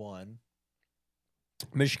quad 1.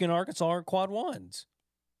 Michigan, Arkansas are quad 1s.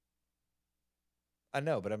 I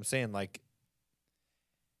know, but I'm saying like,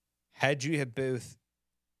 had you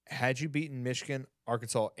beaten Michigan,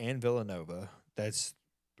 Arkansas, and Villanova, that's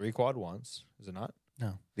 3 quad 1s, is it not?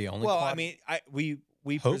 No, the only. Well, quad, I mean, we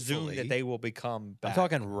presume Hopefully. that they will become back. I'm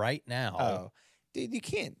talking right now. Oh, dude, you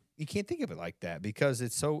can't think of it like that because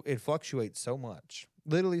it fluctuates so much,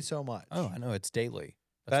 literally so much. Oh, I know it's daily.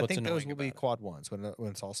 But That's I what's think those annoying will be about it. quad 1s when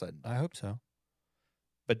it's all said and done. I hope so.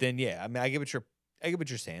 But then, yeah, I mean, I get what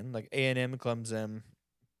you're saying. Like A&M, Clemson,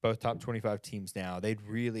 both top 25 teams now. They'd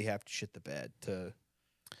really have to shit the bed to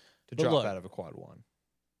drop look, out of a quad 1.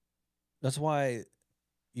 That's why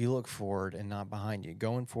you look forward and not behind you.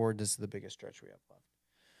 Going forward, this is the biggest stretch we have left.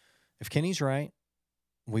 If Kenny's right,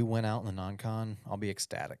 we went out in the non-con, I'll be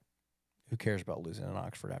ecstatic. Who cares about losing in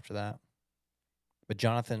Oxford after that? But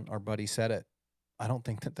Jonathan, our buddy, said it. I don't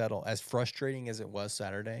think that'll, as frustrating as it was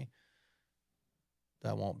Saturday,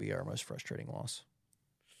 that won't be our most frustrating loss,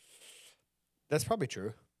 That's probably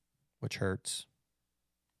true. which hurts.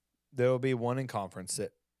 There will be one in conference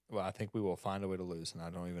that, well, I think we will find a way to lose, and I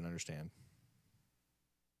don't even understand.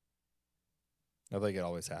 I think it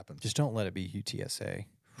always happens. Just don't let it be UTSA.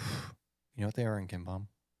 You know what they are in Kimbom?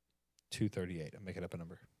 238. I'm making up a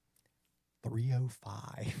number.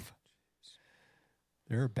 305.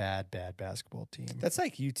 They're a bad basketball team. That's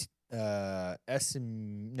like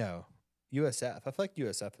no. USF. I feel like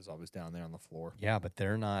USF is always down there on the floor. Yeah, but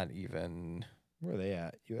they're not even. Where are they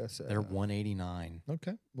at? USF. They're 189.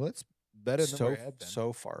 Okay. Well, it's better than where it had been.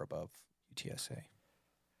 So far above UTSA.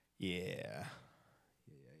 Yeah.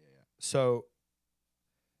 So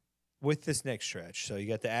with this next stretch, so you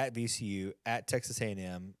got the at VCU, at Texas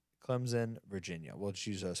A&M, Clemson, Virginia. We'll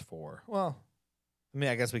choose those four. Well, I mean,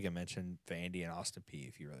 I guess we can mention Vandy and Austin Peay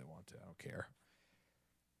if you really want to. I don't care.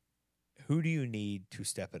 Who do you need to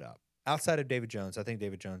step it up? Outside of David Jones, I think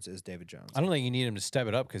David Jones is David Jones. I don't think you need him to step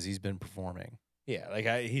it up because he's been performing. Yeah, like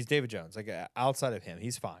he's David Jones. Like outside of him,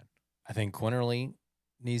 he's fine. I think Quinterly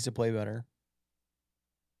needs to play better.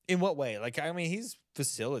 In what way? Like, I mean, he's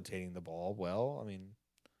facilitating the ball well. I mean,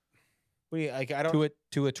 I don't.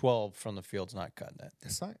 2 at 12 from the field's not cutting it.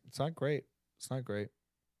 It's not great. It's not great.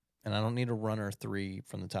 And I don't need a runner 3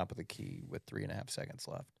 from the top of the key with 3.5 seconds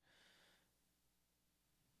left.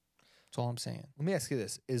 That's all I'm saying. Let me ask you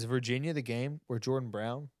this: is Virginia the game where Jordan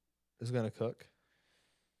Brown is going to cook?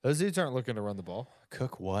 Those dudes aren't looking to run the ball.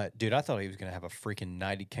 Cook what? Dude, I thought he was going to have a freaking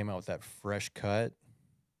night. He came out with that fresh cut,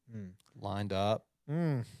 lined up,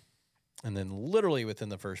 and then literally within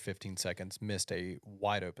the first 15 seconds missed a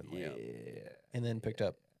wide open layup. Yeah. And then picked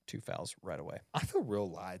up 2 fouls right away. I feel real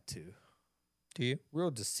lied to. Do you?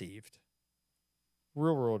 Real deceived.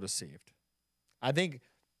 Real deceived. I think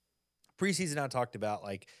preseason I talked about,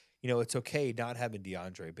 like, you know, it's okay not having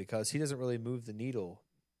DeAndre because he doesn't really move the needle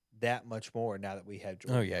that much more now that we have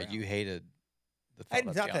Jordan Oh, yeah. Brown. You hated the thought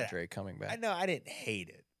of DeAndre coming back. I didn't hate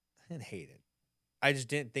it. I just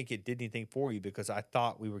didn't think it did anything for you because I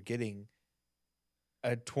thought we were getting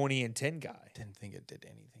a 20 and 10 guy. Didn't think it did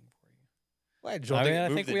anything for you. Well, I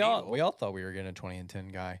think we all thought we were getting a 20 and 10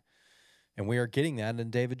 guy. And we are getting that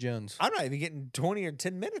in David Jones. I'm not even getting 20 or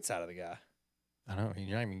 10 minutes out of the guy. I know.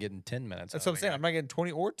 You're not even getting 10 minutes. That's what I'm saying. I'm not getting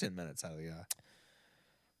 20 or 10 minutes out of the guy.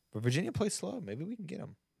 But Virginia plays slow. Maybe we can get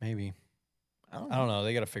him. Maybe. I don't know.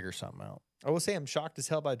 They got to figure something out. I will say I'm shocked as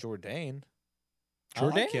hell by Jordan.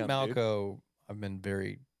 Jordan Malco, I've been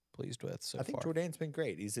very pleased with so far. I think Jordan's been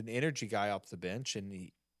great. He's an energy guy off the bench, and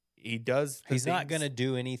he does. He's not going to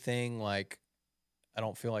do anything like, I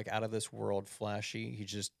don't feel like out of this world flashy.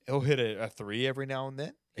 He'll hit a 3 every now and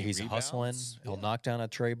then. He's hustling. Yeah. He'll knock down a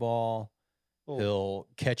tray ball. He'll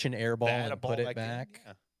catch an air ball and put it back.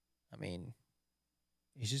 Yeah. I mean,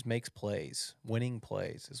 he just makes plays. Winning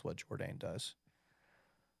plays is what Jordan does.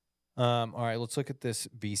 All right, let's look at this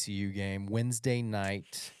VCU game. Wednesday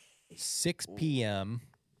night, 6 p.m.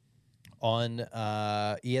 on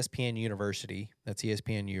ESPN University. That's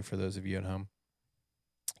ESPNU for those of you at home.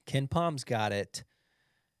 Ken Palm's got it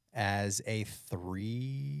as a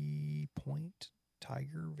 3-point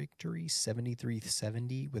Tiger victory,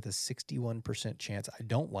 73-70 with a 61% chance. I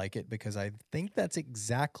don't like it because I think that's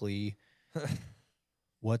exactly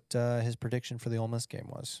what his prediction for the Ole Miss game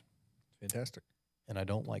was. Fantastic. And I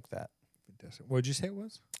don't like that. Fantastic. What did you say it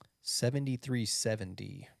was?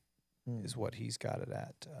 73-70 is what he's got it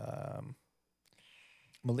at. I'm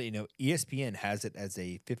going to let you know, ESPN has it as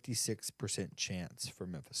a 56% chance for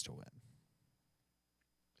Memphis to win.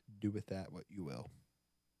 Do with that what you will.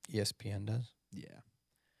 ESPN does? Yeah.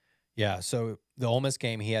 Yeah, so the Ole Miss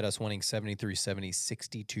game, he had us winning 73-70,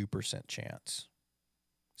 62% chance.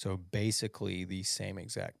 So basically the same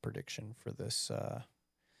exact prediction for this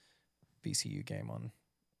VCU game on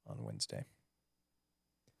Wednesday.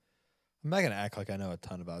 I'm not going to act like I know a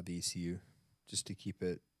ton about VCU, just to keep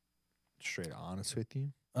it straight honest with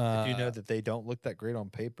you. I do know that they don't look that great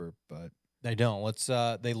on paper, but they don't.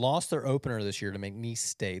 They lost their opener this year to McNeese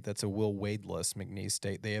State. That's a Will Wade-less McNeese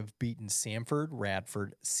State. They have beaten Samford,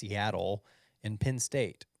 Radford, Seattle, and Penn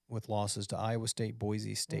State with losses to Iowa State,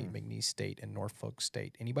 Boise State, McNeese State, and Norfolk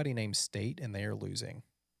State. Anybody named State, and they are losing.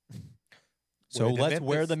 So let's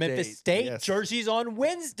wear the Memphis State jerseys on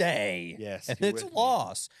Wednesday. Yes. And it's a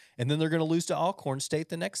loss. And then they're going to lose to Alcorn State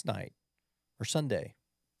the next night or Sunday.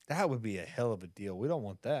 That would be a hell of a deal. We don't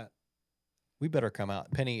want that. We better come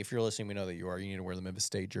out. Penny, if you're listening, we know that you are. You need to wear the Memphis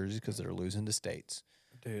State jerseys because they're losing to States.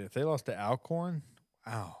 Dude, if they lost to Alcorn,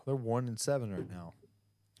 wow, they're 1-7 right now.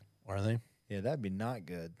 Are they? Yeah, that'd be not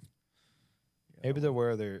good. Maybe they'll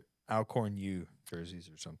wear their Alcorn U jerseys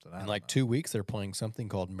or something. In like 2 weeks, they're playing something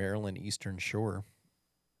called Maryland Eastern Shore.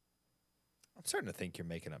 I'm starting to think you're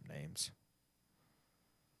making up names.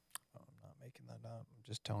 Oh, I'm not making that up. I'm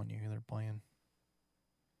just telling you who they're playing.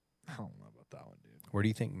 I don't know about that one, dude. Where do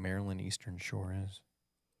you think Maryland Eastern Shore is?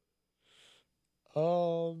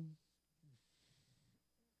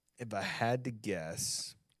 If I had to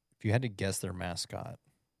guess. If you had to guess their mascot.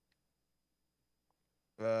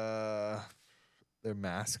 Their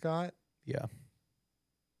mascot? Yeah.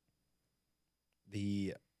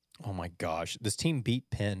 Oh my gosh, this team beat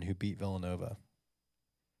Penn, who beat Villanova.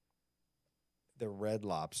 The Red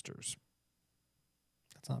Lobsters.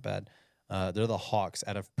 That's not bad. They're the Hawks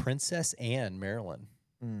out of Princess Anne, Maryland.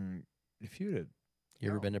 If you did, You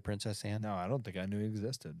ever been to Princess Anne? no, I don't think I knew it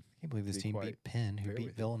existed. I can't believe this Be team quite beat Penn, who fair beat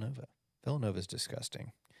with you. Villanova. Villanova's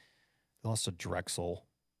disgusting. They lost to Drexel.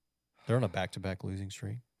 They're on a back-to-back losing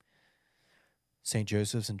streak. St.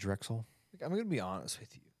 Joseph's and Drexel. I'm going to be honest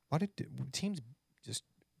with you. Why did teams just?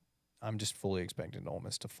 I'm just fully expecting Ole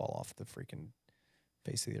Miss to fall off the freaking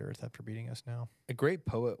face of the earth after beating us now. A great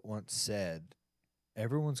poet once said,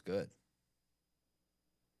 "Everyone's good."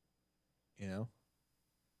 You know,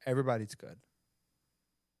 everybody's good.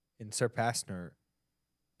 And Sir Pastner,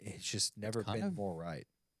 it's just never kind been of- more right.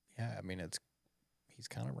 Yeah, I mean he's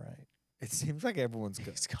kind of right. It seems like everyone's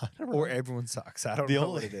good, He's kind of or everyone sucks. I don't The know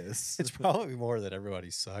only- what it is. It's probably more that everybody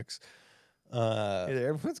sucks. Either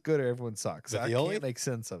everyone's good or everyone sucks. But I the only- can't make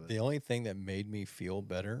sense of it. The only thing that made me feel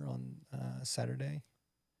better on Saturday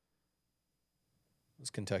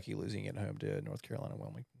was Kentucky losing at home to North Carolina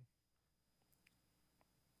Wilmington.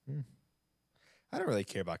 I don't really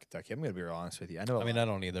care about Kentucky. I'm going to be real honest with you. I know. I mean, I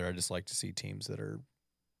don't either. I just like to see teams that are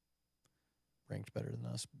ranked better than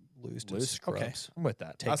us lose to scrubs. Okay, I'm with that.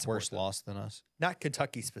 I'll Take support worse that. loss than us. Not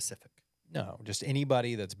Kentucky specific. No, just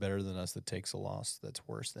anybody that's better than us that takes a loss that's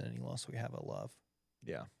worse than any loss we have, I love.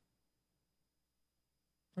 Yeah,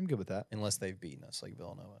 I'm good with that. Unless they've beaten us like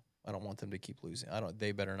Villanova. I don't want them to keep losing.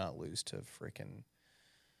 They better not lose to freaking,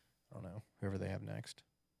 I don't know, whoever they have next.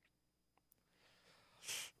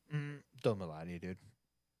 Don't lie to you, dude.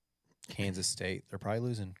 Kansas State, they're probably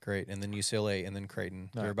losing. Great. And then UCLA and then Creighton.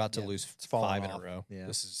 No, They're about to yeah, lose it's falling 5 in off. a row. Yeah.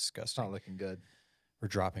 This is It's disgusting. not looking good. We're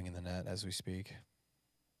dropping in the net as we speak.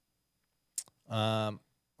 All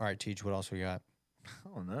right, Teach, what else we got? I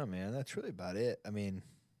don't know, man. That's really about it. I mean,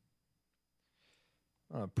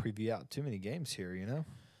 I don't preview out too many games here, you know?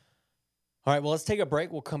 All right, well, let's take a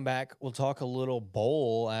break. We'll come back. We'll talk a little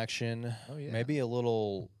bowl action. Oh, yeah. Maybe a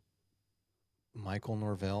little Michael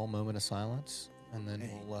Norvell moment of silence. And then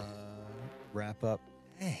Dang. we'll wrap up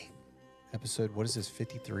Dang. episode, what is this,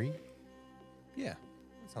 53? Yeah,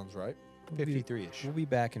 that sounds right. We'll be- 53-ish. We'll be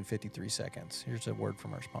back in 53 seconds. Here's a word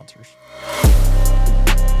from our sponsors.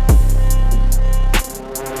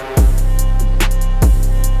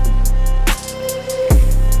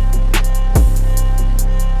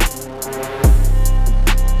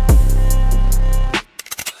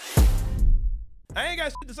 I ain't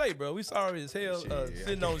got shit to say, bro. We sorry as hell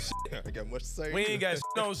sitting on shit. I got much to say. We ain't got shit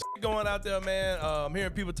on shit going out there, man. I'm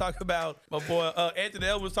hearing people talk about my boy Anthony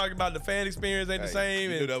Edwards talking about the fan experience ain't the same.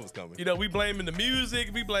 You and, knew that was coming. you know, we blaming the music,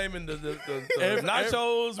 we blaming the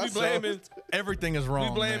nachos, we blaming Everything is wrong.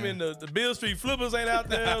 we blaming man. the Bill Street Flippers ain't out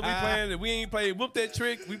there. We playing we ain't played Whoop That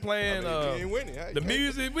Trick. We playing we ain't winning. the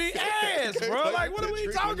music. We ass, bro. Like what are we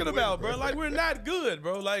Trick when talking you about, win, bro? bro. Like we're not good,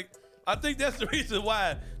 bro. Like I think that's the reason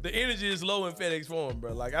why the energy is low in FedEx Forum,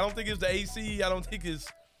 bro. Like I don't think it's the AC. I don't think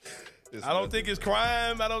it's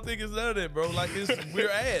crime. I don't think it's none of that, bro. Like we're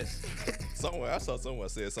ass. I saw someone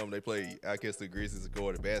said something. They played, I guess the Grizzlies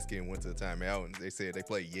go to the basket and went to the timeout, and they said they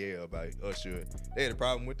played Yeah by Usher. They had a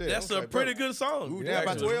problem with that. That's I was a like, pretty bro, good song. Who Yeah, down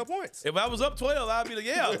by actually. 12 points? If I was up 12, I'd be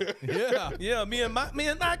like, yeah, me and my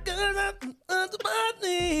girl under my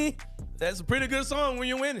knee. That's a pretty good song when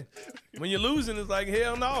you're winning. When you're losing, it's like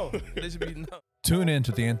hell no. They should be no. Tune in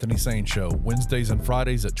to the Anthony Sane Show Wednesdays and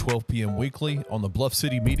Fridays at 12 p.m. weekly on the Bluff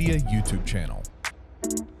City Media YouTube channel.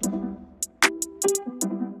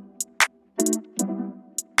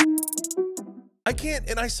 I can't,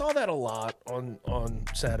 and I saw that a lot on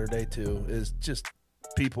Saturday too, is just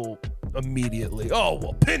people immediately, oh,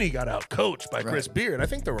 well, Penny got out coached by Chris Beard. I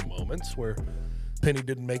think there were moments where Penny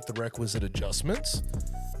didn't make the requisite adjustments.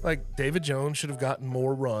 Like David Jones should have gotten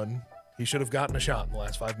more run. He should have gotten a shot in the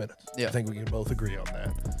last 5 minutes. Yeah. I think we can both agree on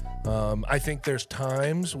that. I think there's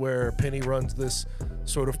times where Penny runs this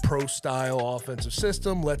sort of pro-style offensive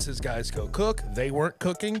system, lets his guys go cook. They weren't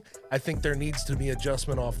cooking. I think there needs to be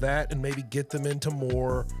adjustment off that and maybe get them into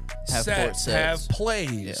more Half-court sets, have sets.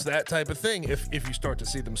 plays, Yeah. that type of thing, if you start to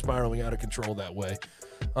see them spiraling out of control that way.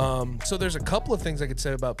 So there's a couple of things I could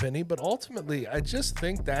say about Penny, but ultimately I just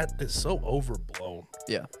think that is so overblown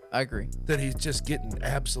Yeah, I agree. that he's just getting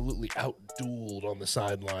absolutely outdueled on the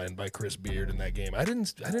sideline by Chris Beard in that game. I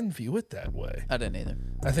didn't view it that way. I didn't either.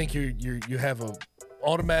 I think you have a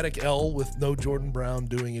automatic L with no Jordan Brown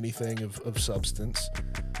doing anything of substance.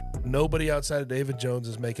 Nobody outside of David Jones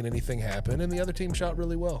is making anything happen, and the other team shot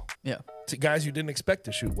really well. Yeah. Guys you didn't expect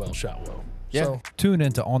to shoot well shot well. Yeah. So Tune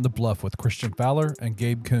in to On the Bluff with Christian Fowler and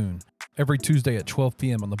Gabe Kuhn every Tuesday at 12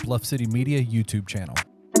 p.m. on the Bluff City Media YouTube channel.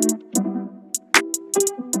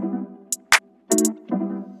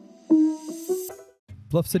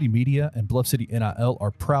 Bluff City Media and Bluff City NIL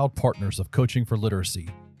are proud partners of Coaching for Literacy,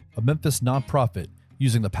 a Memphis nonprofit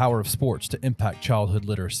using the power of sports to impact childhood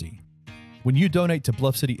literacy. When you donate to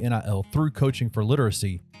Bluff City NIL through Coaching for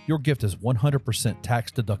Literacy, your gift is 100%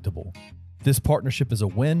 tax deductible. This partnership is a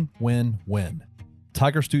win-win-win.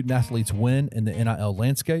 Tiger student athletes win in the NIL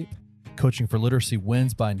landscape. Coaching for Literacy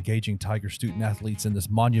wins by engaging Tiger student athletes in this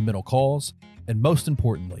monumental cause. And most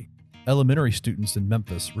importantly, elementary students in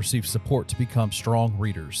Memphis receive support to become strong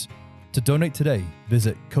readers. To donate today,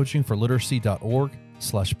 visit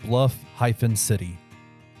coachingforliteracy.org/bluff-city.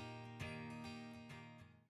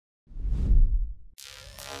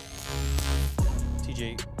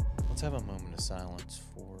 TJ, let's have a moment of silence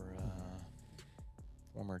for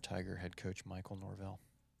former Tiger head coach Michael Norvell.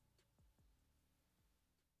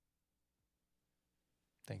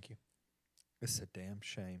 Thank you. It's a damn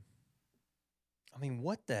shame. I mean,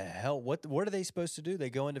 what the hell? What are they supposed to do? They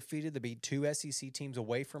go undefeated. They beat 2 SEC teams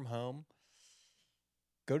away from home.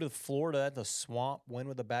 Go to Florida at the Swamp, win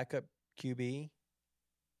with a backup QB.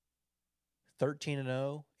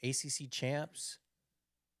 13-0, ACC champs.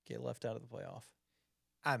 Get left out of the playoff.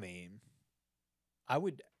 I mean, I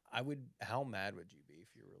would. How mad would you be if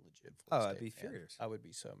you were a legit Florida I'd State be fan? furious. I would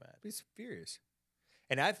be so mad. I'd be furious.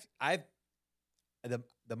 And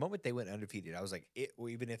the moment they went undefeated, I was like,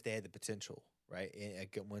 even if they had the potential, right? And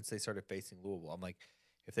again, once they started facing Louisville, I'm like,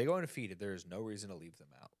 if they go undefeated, there is no reason to leave them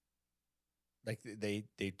out. Like they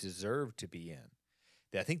deserve to be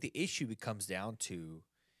in. I think the issue comes down to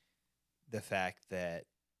the fact that,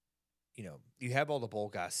 you know, you have all the bowl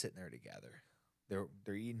guys sitting there together. They're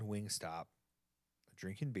eating Wingstop,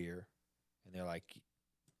 drinking beer, and they're like,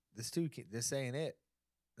 this ain't it.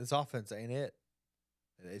 This offense ain't it.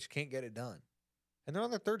 They just can't get it done. And they're on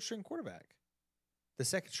their third string quarterback. The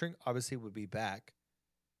second string obviously would be back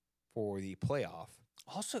for the playoff.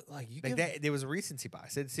 Also, like There was a recency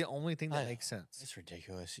bias. It's the only thing that makes sense. It's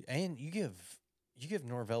ridiculous. And you give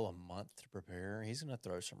Norvell a month to prepare. He's going to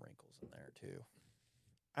throw some wrinkles in there too.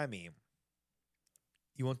 I mean,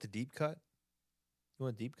 you want the deep cut? You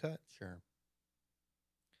want deep cut? Sure.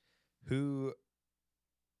 How do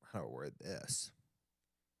I word this?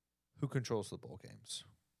 Who controls the bowl games?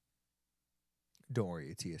 Don't worry,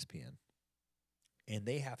 it's ESPN. And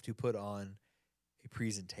they have to put on a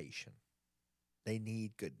presentation. They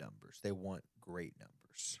need good numbers. They want great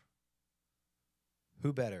numbers.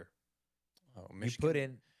 Who better? Oh,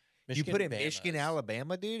 Michigan, you put in Bama Michigan, is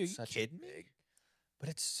Alabama, dude? Are you such a kidding me? big- But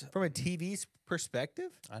it's From a TV's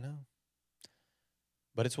perspective? I know.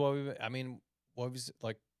 But it's what was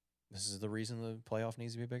like. This is the reason the playoff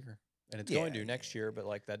needs to be bigger, and it's going to next year. But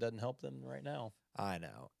like that doesn't help them right now. I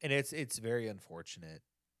know. And it's very unfortunate.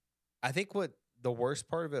 I think what the worst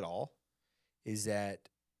part of it all is that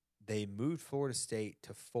they moved Florida State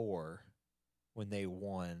to 4 when they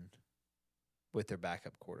won with their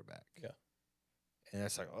backup quarterback. Yeah. And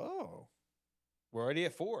it's like, oh, we're already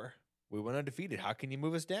at 4. We went undefeated. How can you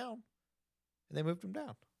move us down? And they moved them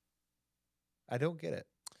down. I don't get it.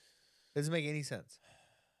 Doesn't make any sense.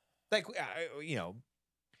 Like, you know,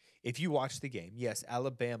 if you watch the game, yes,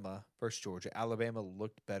 Alabama versus Georgia, Alabama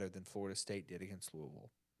looked better than Florida State did against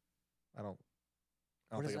Louisville. I don't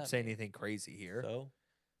What does think I'm that saying mean? anything crazy here. So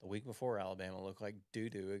the week before, Alabama looked like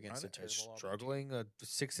doo-doo against a terrible Auburn struggling a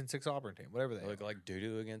 6-6 Auburn team, whatever team. they They looked are. like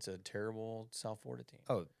doo-doo against a terrible South Florida team.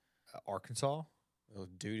 Oh, Arkansas. It was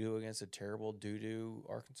doo-doo against a terrible doo-doo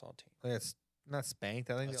Arkansas team. I think that's not spanked.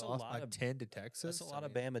 I think That's they a lost lot by of- 10 to Texas. That's a lot I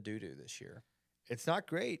of mean, Bama doo-doo this year. It's not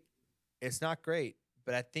great. It's not great.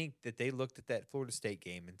 But I think that they looked at that Florida State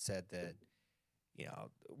game and said that, you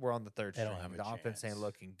know, we're on the third They string. don't have a The offense ain't chance.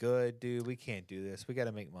 looking good, dude. We can't do this. We got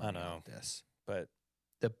to make money I know. off this. But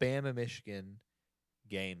The Bama Michigan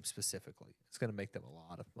game specifically, it's going to make them a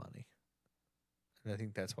lot of money. And I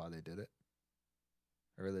think that's why they did it.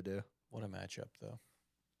 I really do. what a matchup, though.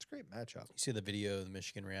 It's a great matchup. You see the video of the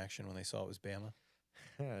Michigan reaction when they saw it was Bama?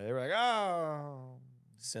 They were like, oh.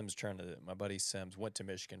 Sims my buddy Sims went to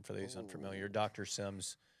Michigan for those unfamiliar. Dr.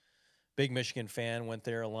 Sims, big Michigan fan, went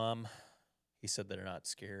there, alum. He said they're not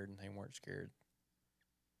scared, and they weren't scared.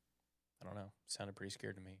 I don't know. Sounded pretty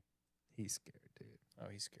scared to me. He's scared, dude. Oh,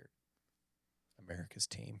 he's scared. America's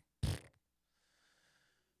team.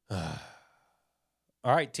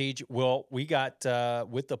 All right, Tej. Well, we got,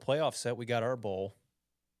 with the playoff set, we got our bowl.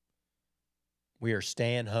 We are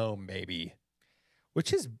staying home, baby.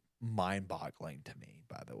 Which is mind-boggling to me,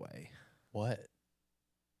 by the way. What?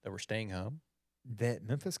 That we're staying home? That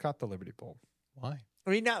Memphis got the Liberty Bowl. Why? I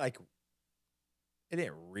mean, not like it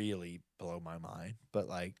didn't really blow my mind, but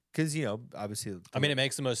like, because obviously, I mean, it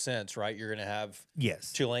makes the most sense, right? You're going to have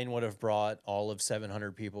yes, Tulane would have brought all of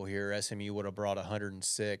 700 people here. SMU would have brought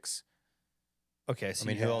 106. okay. So I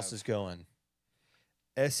mean, who else is going?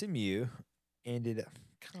 SMU ended up.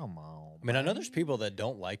 Come on. I mean, I know there's people that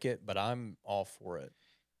don't like it, but I'm all for it.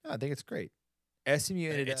 No, I think it's great. SMU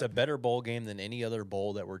ended It's up. a better bowl game than any other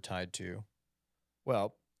bowl that we're tied to.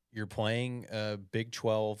 Well, You're playing a Big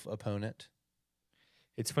 12 opponent.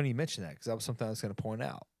 it's funny you mention that because that was something I was going to point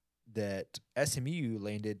out. That SMU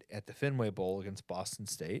landed at the Fenway Bowl against Boston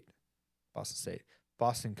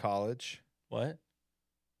College. What?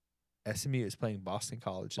 SMU is playing Boston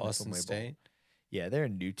College in Boston the Fenway State? Bowl. Yeah, they're a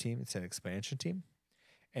new team. It's an expansion team.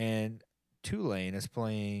 And Tulane is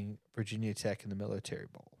playing Virginia Tech in the Military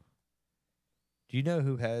Bowl. Do you know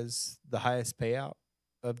who has the highest payout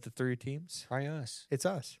of the three teams? Try us. It's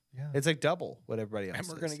us. Yeah. It's like double what everybody else And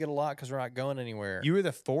we're is. going to get a lot because we're not going anywhere. You were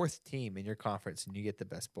the fourth team in your conference, and you get the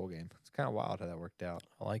best bowl game. It's kind of wild how that worked out.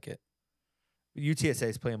 I like it. UTSA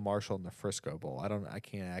is playing Marshall in the Frisco Bowl. I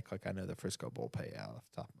can't act like I know the Frisco Bowl payout off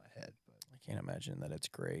the top of my head. But I can't imagine that it's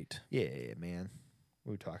great. yeah, man.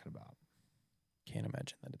 What are we talking about? Can't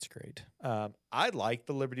imagine that it's great. I like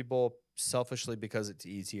the Liberty Bowl selfishly because it's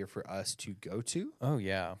easier for us to go to. Oh,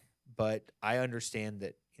 yeah. But I understand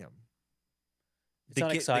that, It's not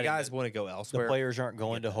the exciting. guys that want to go the elsewhere. players aren't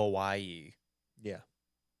going to Hawaii Yeah.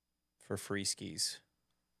 for free skis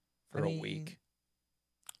for I a mean, week.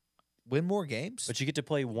 Win more games. But you get to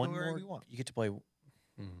play one wherever more. you want. You get to play.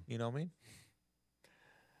 You know what I mean?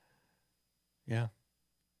 Yeah.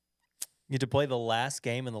 You get to play the last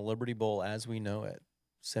game in the Liberty Bowl as we know it.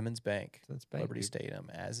 Simmons Bank, Simmons Bank, Liberty dude. Stadium,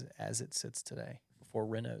 as it sits today before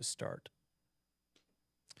Renos start.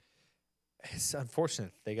 It's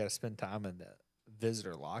unfortunate they got to spend time in the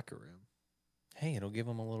visitor locker room. Hey, it'll give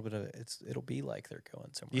them a little bit of it'll be like they're going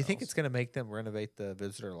somewhere. Do you think else. it's going to make them renovate the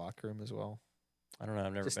visitor locker room as well? I don't know.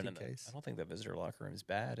 I've never just been in in case? I don't think the visitor locker room is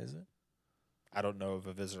bad, is it? I don't know of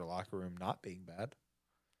a visitor locker room not being bad.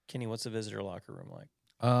 Kenny, what's the visitor locker room like?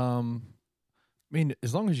 I mean,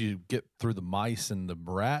 as long as you get through the mice and the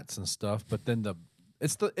rats and stuff, but then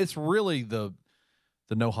it's really the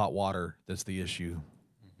no hot water that's the issue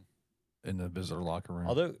in the visitor locker room.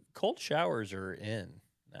 Although cold showers are in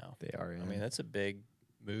now. They are. I mean, that's a big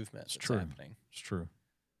movement that's true. happening. It's true.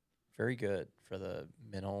 Very good for the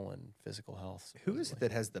mental and physical health. Who is it supposedly.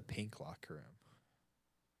 that has the pink locker room?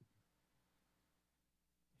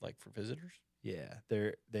 Like for visitors? Yeah,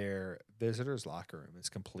 their visitors locker room is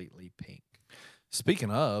completely pink.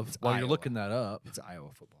 Speaking of, It's while you're Iowa. looking that up, It's Iowa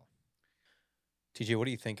football. TJ, what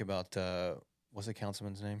do you think about what's the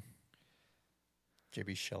councilman's name?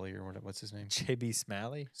 JB Shelley or what's his name? JB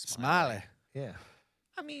Smiley. Smiley. Yeah.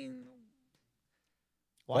 I mean,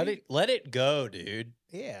 Let it go, dude.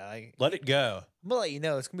 Yeah, like, Let it go. I'm gonna let you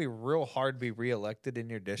know it's gonna be real hard to be reelected in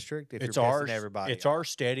your district if It's you're our pissing everybody. It's off. our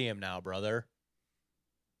stadium now, brother.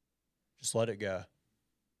 Just let it go.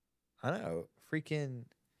 I know. Freaking,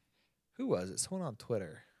 who was it? Someone on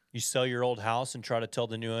Twitter. You sell your old house and try to tell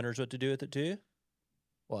the new owners what to do with it too?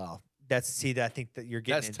 Well, I think that you're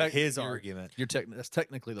getting That's into his you're- argument. that's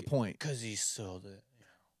technically the point. Because he sold it.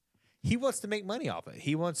 He wants to make money off it.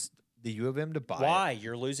 He wants the U of M to buy Why?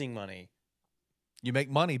 You're losing money. You make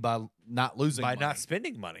money by not it losing by money. not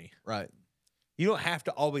spending money. Right. You don't have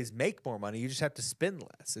to always make more money. You just have to spend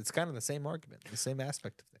less. It's kind of the same argument, the same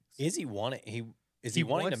aspect of things. Is he wanting he He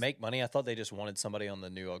wanting to wants- make money? I thought they just wanted somebody on the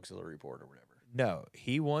new auxiliary board or whatever. No,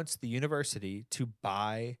 he wants the university to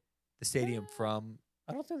buy the stadium from.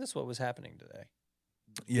 I don't think that's what was happening today.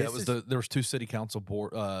 Yeah, This there was two city council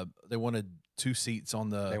board. They wanted 2 seats on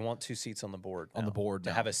They the want 2 seats on the board. on the now board to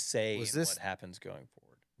now. have a say Was in this- what happens going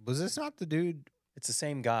forward. Was this not the dude? It's the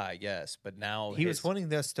same guy, yes, but now He was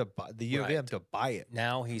wanting us to buy the U of M Right. to buy it.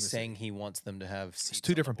 Now he's the saying he wants them to have seats. It's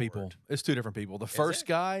two on the different people. board. It's two different people. The it? first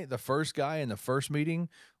guy in the first meeting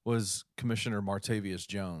was Commissioner Martavius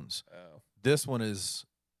Jones. Oh. This one is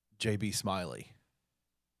JB Smiley.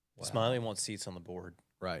 Smiley wants seats on the board.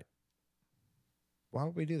 Right. Why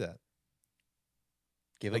would we do that?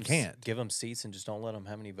 Give They them, can't. give them seats and just don't let them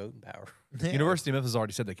have any voting power. University of Memphis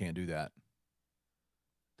already said they can't do that.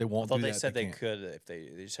 They I won't thought do they that. said they can't. could if they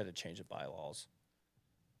just had to change the bylaws.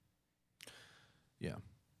 Yeah.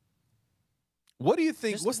 What do you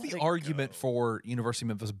think? Just What's let the it argument go. for University of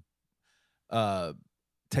Memphis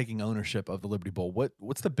taking ownership of the Liberty Bowl?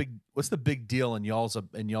 What's the big deal in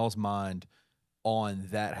y'all's mind on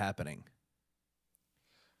that happening?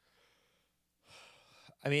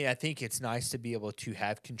 I mean, I think it's nice to be able to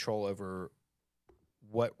have control over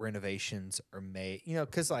what renovations are made. You know,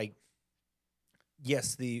 because like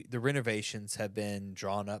yes, the renovations have been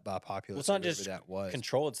drawn up by populace. Well, it's not whoever just that was.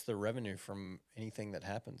 control; it's the revenue from anything that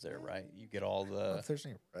happens there, right? You get all I don't know the if there's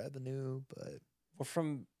any revenue, but well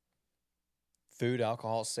from food,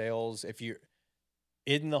 alcohol sales. If you're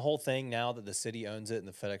in the whole thing now that the city owns it and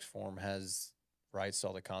the FedEx Forum has rights to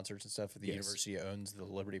all the concerts and stuff, if the Yes. university owns the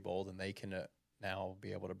Liberty Bowl, then they can now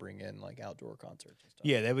be able to bring in like outdoor concerts and stuff.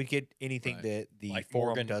 yeah, they would get anything Right. that the like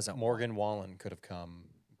forum doesn't. Morgan Wallen could have come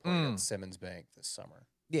and played at Simmons Bank this summer.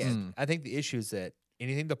 Yeah, Mm. I think the issue is that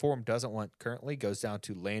anything the forum doesn't want currently goes down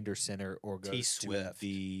to Lander Center or goes to T-Swift.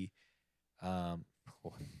 the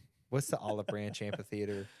what's the Olive Branch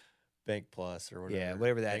Amphitheater? Bank Plus or whatever. Yeah,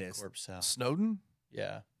 whatever that Bank is. Corp South. Snowden?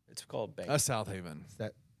 Yeah, it's called Bank. That's South Haven.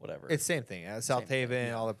 That whatever. it's same thing. South Same thing, Haven,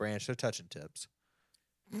 yeah. Olive Branch, they're touching tips.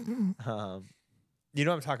 You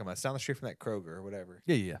know what I'm talking about? It's down the street from that Kroger or whatever.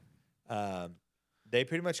 Yeah. They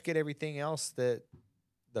pretty much get everything else that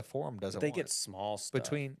the forum doesn't. they want. get small stuff.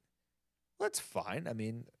 between. Well, that's fine. I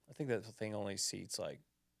mean, I think that thing only seats like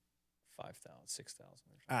 5,000, 6,000 or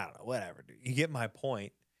something. I don't know, whatever, dude. You get my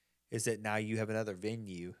point. Is that now you have another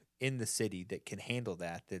venue in the city that can handle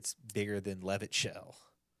that? That's bigger than Levitt Shell.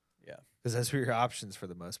 Yeah. Because those were your options for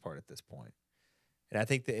the most part at this point. And I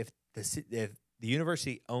think that if the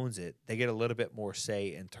university owns it, they get a little bit more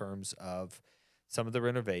say in terms of some of the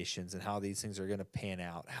renovations and how these things are going to pan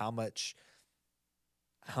out. How much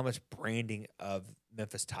branding of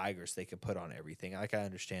Memphis Tigers they can put on everything. Like I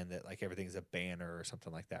understand that like everything's a banner or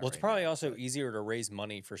something like that. Well, it's right probably now, also but- easier to raise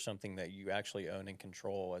money for something that you actually own and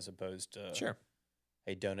control as opposed to Sure.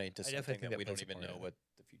 hey, donate to I definitely something think that that we don't plays a even part know in it. what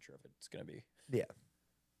the future of it's going to be. Yeah.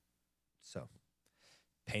 So,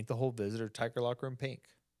 paint the whole visitor Tiger locker room pink,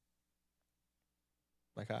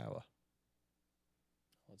 like Iowa.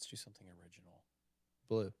 Let's do something original.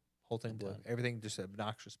 Blue, whole thing I'm blue. done. Everything just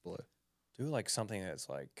obnoxious blue. Do like something that's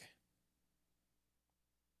like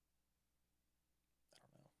I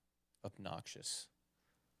don't know, obnoxious.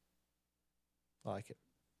 I like it.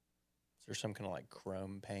 Is there some kind of like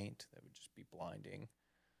chrome paint that would just be blinding?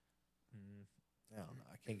 I don't know.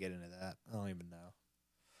 I can't get into that. I don't even know.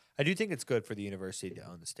 I do think it's good for the university to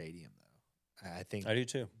own the stadium, though. I think I do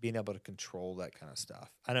too. being able to control that kind of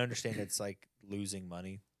stuff. I don't understand it's like losing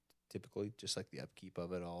money, typically, just like the upkeep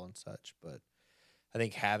of it all and such. But I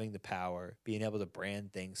think having the power, being able to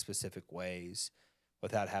brand things specific ways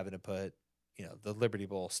without having to put, the Liberty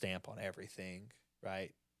Bowl stamp on everything,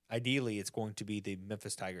 right? Ideally, it's going to be the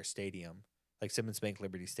Memphis Tigers Stadium, like Simmons Bank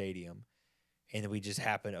Liberty Stadium, and then we just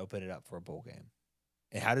happen to open it up for a bowl game.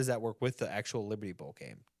 And how does that work with the actual Liberty Bowl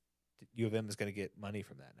game? U of M is going to get money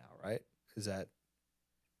from that now, right? That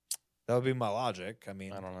would be my logic. I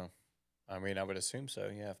mean, I don't know. I mean, I would assume so.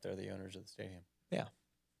 Yeah, if they're the owners of the stadium.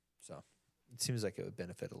 so it seems like it would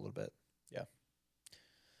benefit a little bit.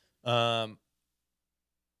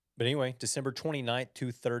 But anyway, December 29th,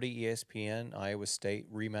 2:30 ESPN, Iowa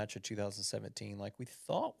State rematch of 2017, like we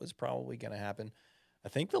thought was probably going to happen. I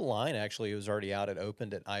think the line actually was already out. It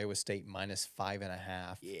opened at Iowa State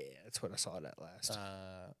 -5.5. Yeah, that's what I saw that last.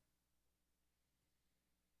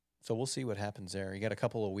 So we'll see what happens there. You got a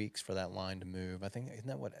couple of weeks for that line to move. I think, isn't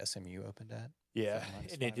that what SMU opened at? Yeah,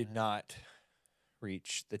 minus and it did 5.5. not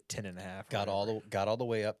reach the 10.5. Got all the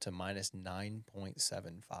way up to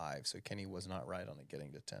 -9.75. So Kenny was not right on it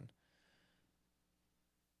getting to 10.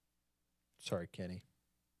 Sorry, Kenny.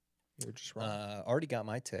 You were just wrong. Already got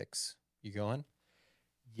my ticks. You going?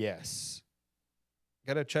 Yes.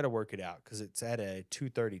 Got to try to work it out because it's at a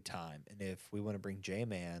 2:30 time, and if we want to bring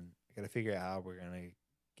J-Man, I got to figure out how we're gonna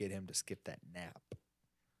get him to skip that nap,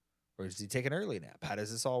 or does he take an early nap? How does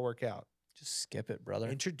this all work out? Just skip it, brother.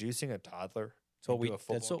 Introducing a toddler what into we- a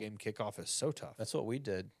football that's what- game kickoff is so tough. That's what we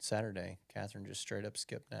did Saturday. Catherine just straight up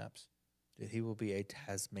skipped naps. Dude, he will be a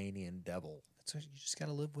Tasmanian devil. That's what you just got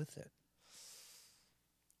to live with it.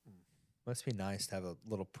 Must be nice to have a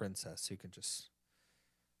little princess who can just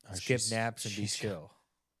Oh, skip she's- naps and be she's- chill.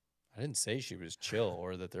 I didn't say she was chill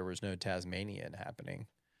or that there was no Tasmanian happening.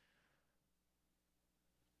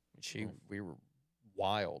 We were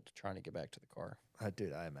wild trying to get back to the car.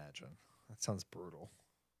 Dude, I imagine. That sounds brutal.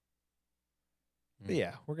 Mm. But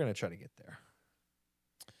yeah, we're going to try to get there.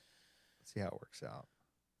 See how it works out.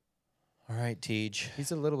 All right, Tej.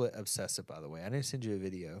 He's a little bit obsessive, by the way. I didn't send you a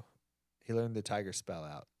video. He learned the tiger spell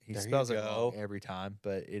out. He There you spells it go. wrong every time,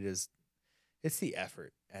 but it's the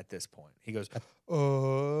effort at this point. He goes,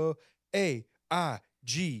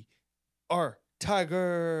 A-I-G-R,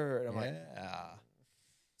 tiger. And I'm like, Yeah.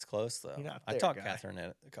 It's close, though. You're not I there, talked guy. Catherine in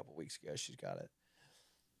it a couple weeks ago. She's got it.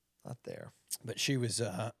 not there. But she was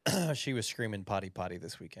she was screaming potty potty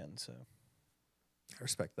this weekend, so I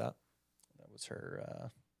respect that. that was her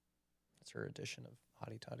That's her edition of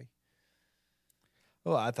Hottie Toddy.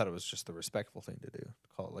 Well, I thought it was just the respectful thing to do.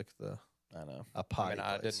 Call it like I know. a potty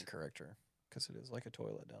I place. didn't correct her because it is like a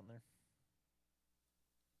toilet down there.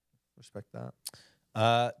 Respect that.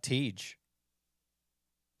 Tej,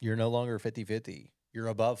 you're no longer 50-50. You're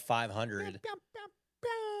above 500.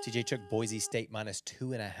 TJ took Boise State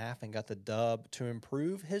 -2.5 and got the dub to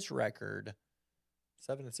improve his record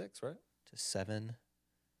 7-6, right? to 7-6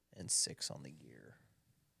 on the year.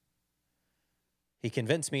 He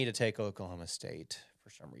convinced me to take Oklahoma State. For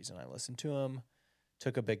some reason, I listened to him.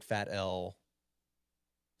 Took a big fat L.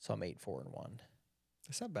 So I'm 8-4-1.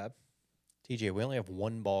 That's not bad. TJ, we only have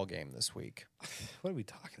one ball game this week What are we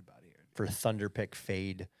talking about here? for Thunder Pick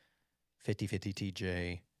Fade 50-50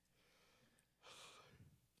 TJ.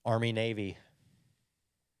 Army Navy.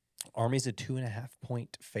 Army's a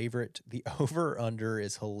 2.5-point favorite. The over-under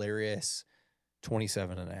is hilarious,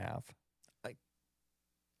 27.5.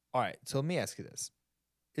 All right, so let me ask you this.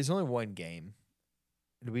 It's only one game.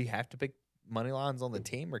 Do we have to pick money lines on the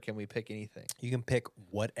team, or can we pick anything? You can pick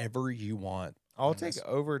whatever you want. I'll on take this.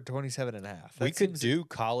 over 27.5. We could do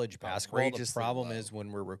college basketball. The outrageously problem low. is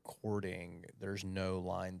when we're recording, there's no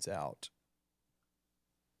lines out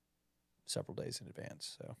several days in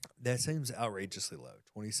advance. So That seems outrageously low.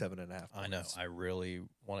 27.5. I know points. I really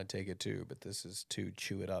want to take it too, but this is two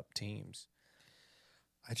chew it up teams.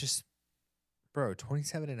 Bro,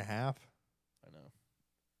 27.5. I know.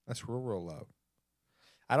 That's real low.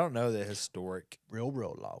 I don't know the historic Real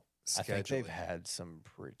low. I think they've scheduling. had some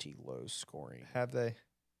pretty low scoring. Have they?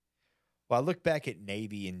 Well, I look back at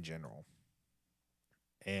Navy in general,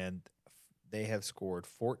 and they have scored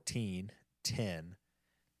 14, 10,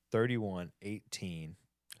 31, 18,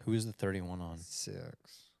 Who's the 31 on? 6.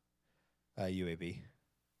 UAB.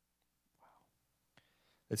 Wow.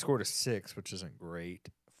 They scored a 6, which isn't great.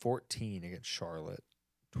 14 against Charlotte.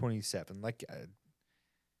 27. Like, I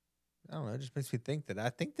don't know. It just makes me think that I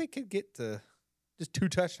think they could get to just 2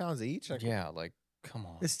 touchdowns each. Like, Yeah, like come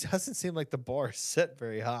on. this doesn't seem like the bar is set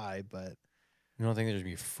very high, but You don't think there's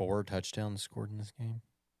gonna be 4 touchdowns scored in this game?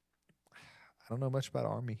 I don't know much about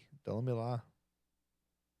Army. Don't let me lie.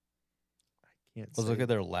 I can't Let's look say. at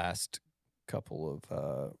their last couple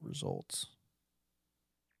of results.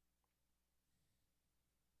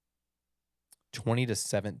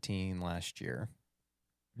 20-17 last year.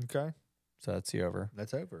 Okay. So that's the over.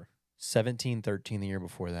 That's over. 17-13 the year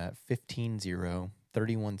before that. 15-0,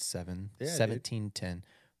 31-7, Yeah, 17-10,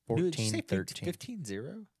 Dude, did you say 14-13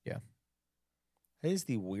 15-0? Yeah. That is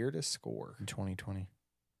the weirdest score. in 2020.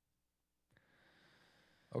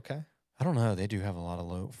 Okay. I don't know. They do have a lot of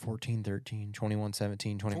low. 14-13,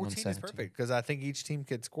 21-17, 21-17. 14 is perfect because I think each team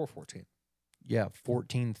could score 14. Yeah,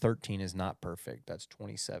 14-13 is not perfect. That's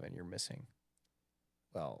 27 you're missing.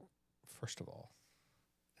 Well, first of all,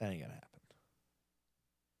 that ain't going to happen.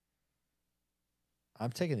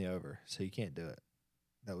 I'm taking the over, so you can't do it.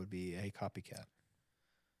 That would be a copycat.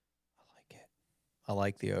 I like it. I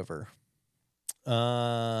like the over.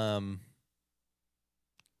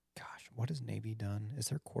 Gosh, what has Navy done? Is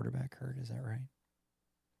their quarterback hurt? Is that right?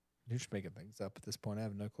 You're just making things up at this point. I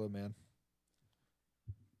have no clue, man.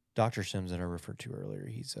 Dr. Sims that I referred to earlier,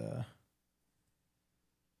 he's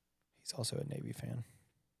also a Navy fan.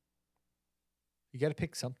 You got to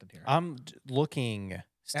pick something here. I'm looking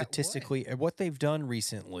statistically at what they've done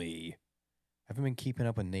recently. I haven't been keeping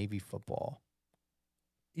up with Navy football.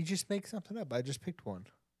 You just make something up. I just picked one.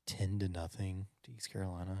 10-0 to East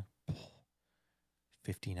Carolina.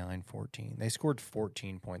 59-14. They scored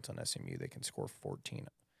 14 points on SMU. They can score 14.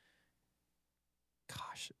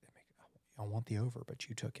 Gosh, I want the over, but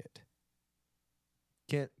you took it.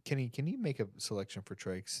 Can you make a selection for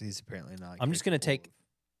Trey? Because he's apparently not. I'm just gonna capable take-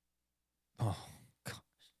 Oh, gosh.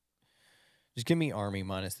 Just give me Army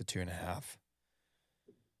minus the 2.5.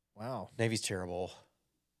 Wow. Navy's terrible.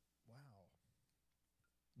 Wow.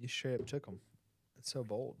 You straight up took him. That's so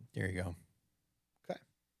bold. There you go.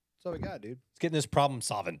 That's all we got, dude. Let's get this problem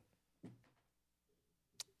solving.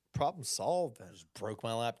 Problem solved. Then. Just broke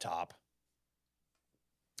my laptop.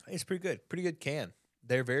 It's pretty good. Pretty good can.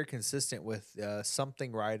 They're very consistent with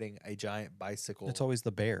something riding a giant bicycle. It's always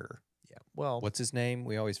the bear. Yeah. Well, What's his name?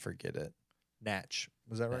 We always forget it. Natch.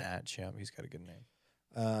 Was that right? Natch, yeah, he's got a good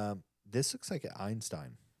name. This looks like an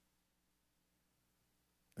Einstein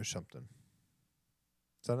or something.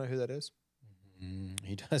 Does I know who that is?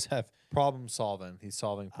 He does have Problem solving. He's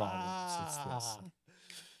solving problems. It's this.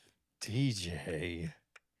 TJ.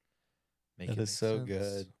 Make That it is make so sense.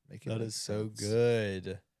 good. Make it That make is so sense.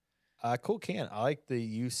 good. Cool can. I like the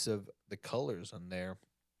use of the colors on there.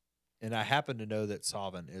 And I happen to know that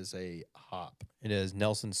Solvent is a hop. It is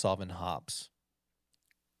Nelson Sauvin hops.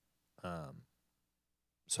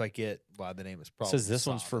 So I get why the name is It probably. says this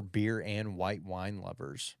one's soft. for beer and white wine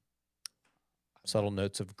lovers. Subtle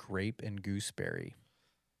notes of grape and gooseberry.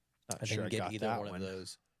 Not I sure didn't get got either that one of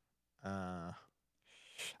those.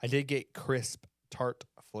 I did get crisp tart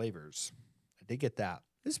flavors. I did get that.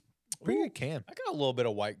 It's a pretty good can. I got a little bit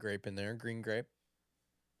of white grape in there, green grape.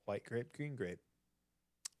 White grape, green grape.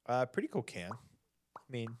 Pretty cool can. I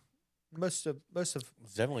mean, most of It's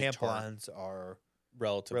definitely camp tart, lines are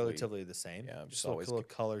relatively. the same. Yeah, Just just a always little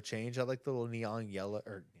color change. I like the little neon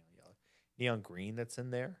green that's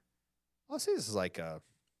in there. I'll say this is like a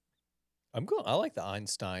I like the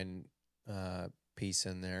Einstein piece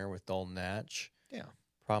in there with Dol Natch. Yeah.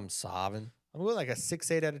 Problem solving. I'm going like a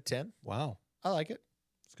 6.8 out of 10. Wow. I like it.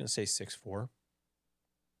 I was gonna say 6.4.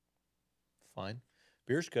 Fine.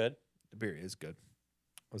 Beer's good. The beer is good.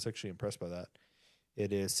 I was actually impressed by that.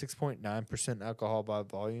 It is 6.9% alcohol by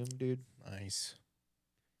volume, dude. Nice.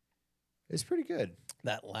 It's pretty good.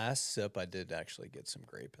 That last sip, I did actually get some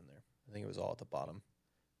grape in there. I think it was all at the bottom.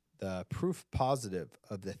 The proof positive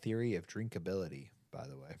of the theory of drinkability, by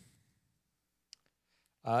the way.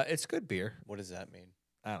 It's good beer. What does that mean?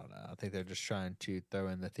 I don't know. I think they're just trying to throw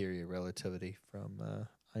in the theory of relativity from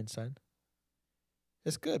Einstein.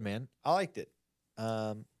 It's good, man. I liked it.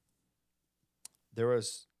 There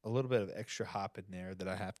was a little bit of extra hop in there that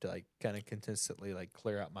I have to like kind of consistently like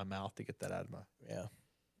clear out my mouth to get that out of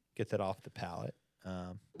get that off the palate.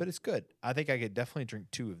 But it's good. I think I could definitely drink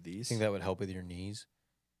 2 of these. Think that would help with your knees?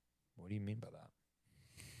 What do you mean by that?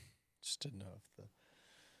 Just didn't know if the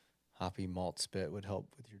hoppy malt spit would help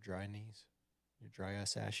with your dry knees, your dry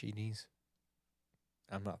ass ashy knees.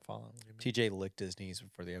 I'm not following. What do you mean? TJ licked his knees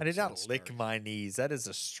before the I episode did not lick started. my knees. That is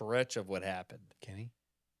a stretch of what happened. Can he?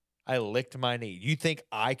 I licked my knee. You think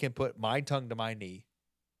I can put my tongue to my knee?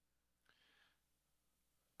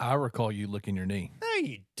 I recall you licking your knee. No,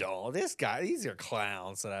 you don't. These are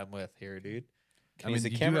clowns that I'm with here, dude. I mean, is the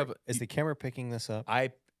you do camera have is the camera picking this up?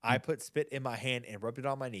 I put spit in my hand and rubbed it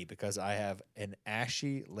on my knee because I have an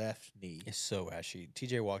ashy left knee. It's so ashy.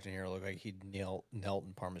 TJ walked in here, looked like he'd knelt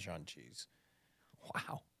in Parmesan cheese.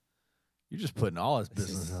 Wow. You're just putting all his This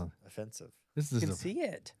business is on. offensive. This You is can see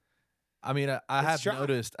it. I mean, I It's have dry.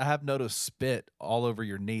 noticed. I have noticed spit all over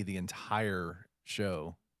your knee the entire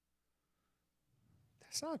show.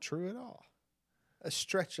 That's not true at all. A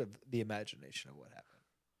stretch of the imagination of what happened.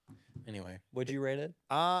 Anyway, what'd you rate it?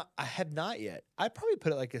 I have not yet. I'd probably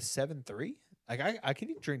put it like a 7.3. Like I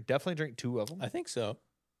can definitely drink 2 of them. I think so.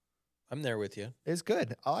 I'm there with you. It's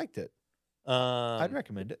good. I liked it. I'd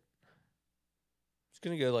recommend it. It's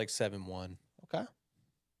gonna go like 7.1. Okay.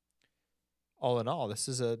 All in all, this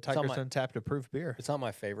is a Tiger's my- Untapped approved beer. It's not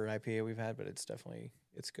my favorite IPA we've had, but it's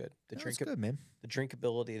good. The No, it's good, man. the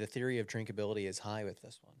drinkability, the theory of drinkability is high with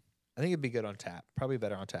this one. I think it'd be good on tap. Probably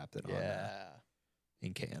better on tap than Yeah,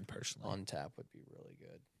 in can, personally. on tap would be really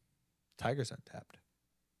good. Tiger's Untapped.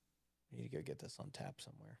 Need to go get this on tap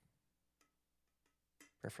somewhere,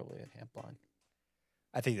 preferably at Hampline.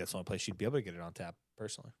 I think that's the only place you'd be able to get it on tap,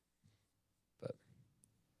 personally.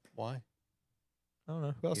 Why? I don't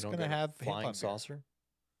know. Who else is You don't going to get have Flying Hampline beer? Saucer?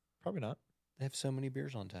 Probably not. They have so many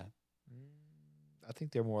beers on tap. I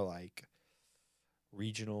think they're more like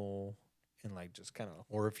regional and like just kind of.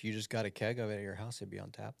 Or if you just got a keg of it at your house, it'd be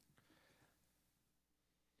on tap.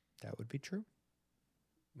 That would be true.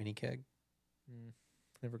 Mini keg.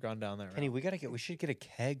 Never gone down that Kenny, route. we should get a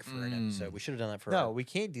keg for an episode. We should have done that for No, we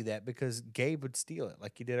can't do that because Gabe would steal it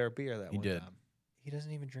like he did our beer that He one did. time. He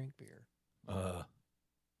doesn't even drink beer.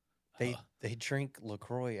 You They drink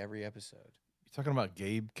LaCroix every episode. talking about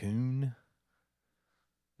Gabe Kuhn?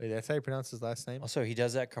 Wait, that's how you pronounce his last name? Also, he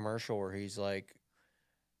does that commercial where he's like,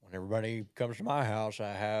 when everybody comes to my house,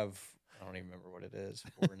 I don't even remember what it is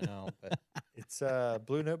for now, but It's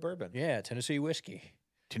Blue Note Bourbon. yeah, Tennessee whiskey.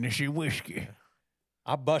 Tennessee whiskey,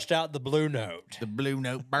 I bust out the Blue Note. the Blue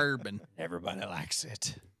Note bourbon. Everybody likes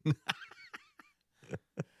it.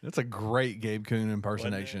 That's a great Gabe Kuhn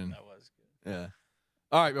impersonation. That was good. Yeah.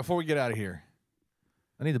 All right, before we get out of here,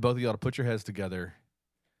 I need the both of y'all to put your heads together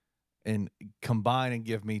and combine and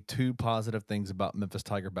give me 2 positive things about Memphis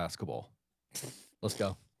Tiger basketball. Let's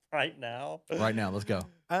go. Right now? Right now, let's go.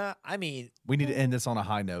 I mean, We need to end this on a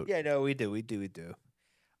high note. yeah, no, we do.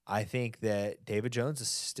 I think that David Jones is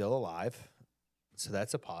still alive, so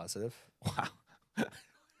that's a positive. Wow.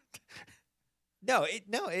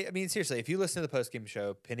 I mean, seriously, if you listen to the postgame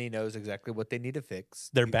show, Penny knows exactly what they need to fix.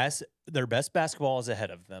 Their best basketball is ahead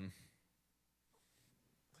of them.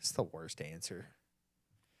 It's the worst answer.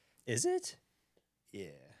 Is it? Yeah.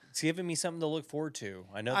 It's giving me something to look forward to.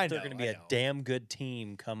 I know I they're know, going to be I a know. damn good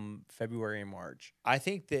team come February and March. I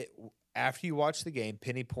think that after you watch the game,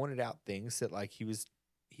 Penny pointed out things that like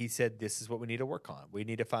he said, this is what we need to work on. We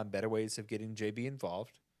need to find better ways of getting JB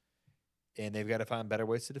involved, and they've got to find better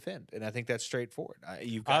ways to defend. And I think that's straightforward.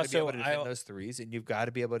 You've got to be able to defend those threes, and you've got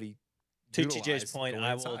to be able to TJ's point,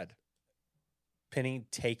 going inside. Penny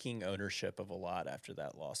taking ownership of a lot after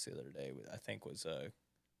that loss the other day, I think was a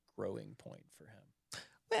growing point for him.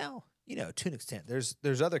 Well, to an extent,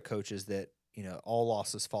 there's other coaches that, all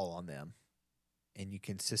losses fall on them, and you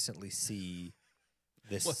consistently see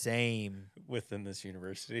the same within this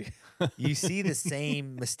university. You see the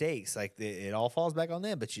same mistakes. Like it all falls back on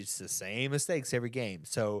them, but it's the same mistakes every game.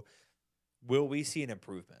 So will we see an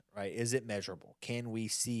improvement, right? Is it measurable? Can we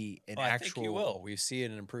see an actual... I think you will. We see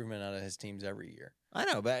an improvement out of his teams every year. I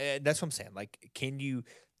know, but that's what I'm saying. Like,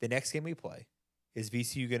 the next game we play, is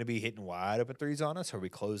VCU going to be hitting wide open threes on us? Are we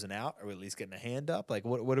closing out? Are we at least getting a hand up? Like,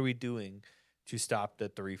 what are we doing to stop the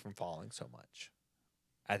three from falling so much?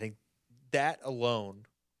 I think that alone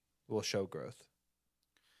will show growth.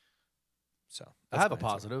 So I have a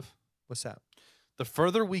positive. What's that? The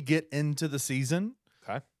further we get into the season,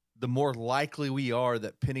 okay, the more likely we are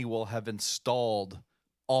that Penny will have installed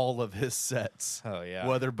all of his sets. Oh, yeah.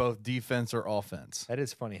 Whether both defense or offense. That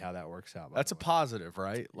is funny how that works out. That's a positive,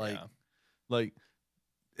 right? Like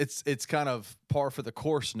it's kind of par for the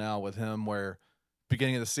course now with him where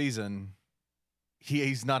beginning of the season,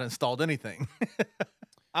 he's not installed anything.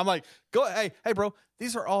 I'm like, hey, bro,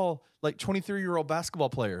 these are all like 23-year-old basketball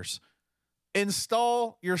players.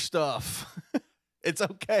 Install your stuff. It's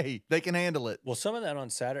okay. They can handle it. Well, some of that on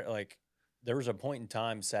Saturday, like there was a point in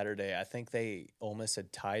time Saturday, I think Ole Miss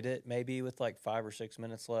had tied it maybe with like 5 or 6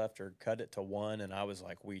 minutes left or cut it to 1, and I was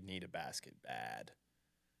like, we need a basket bad.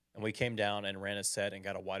 And we came down and ran a set and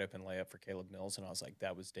got a wide open layup for Caleb Mills, and I was like,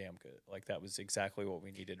 that was damn good. Like that was exactly what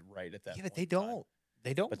we needed right at that point. Yeah, but they don't.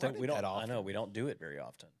 They don't. But we don't. That often. I know we don't do it very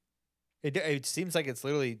often. It seems like it's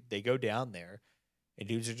literally they go down there, and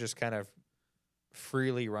dudes are just kind of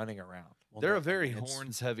freely running around. Well, they're a very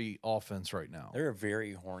horns-heavy offense right now. They're a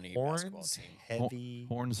very horny basketball team. Heavy.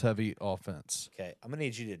 Horns-heavy offense. Okay, I'm gonna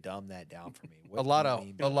need you to dumb that down for me. A lot of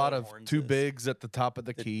two bigs at the top of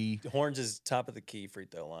the key. Horns is top of the key free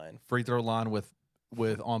throw line. Free throw line with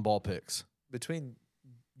on-ball picks. Between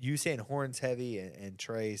you saying horns heavy and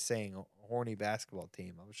Trey saying horny basketball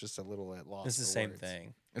team, I was just a little at loss. It's the same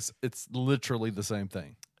thing. It's literally the same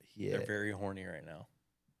thing. Yeah, they're very horny right now.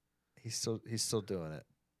 He's still doing it.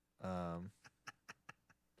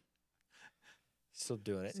 Still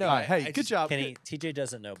doing it. No, hey, good job. Kenny, TJ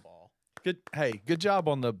doesn't know ball. Good job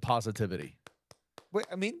on the positivity. Wait,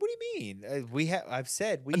 I mean, what do you mean? I've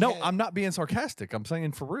said we. No, I'm not being sarcastic. I'm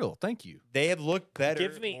saying for real. Thank you. They have looked better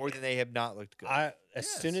more than they have not looked good.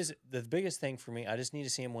 Soon as the biggest thing for me, I just need to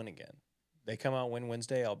see him win again. They come out and win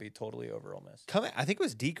Wednesday, I'll be totally over Ole Miss. I think it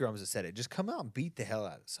was D. Grums that said it. Just come out and beat the hell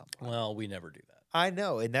out of somebody. Well, we never do that. I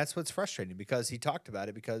know, and that's what's frustrating because he talked about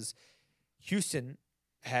it because Houston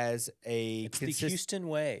has it's the Houston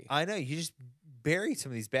way. I know. You just bury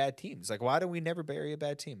some of these bad teams. Like, why do we never bury a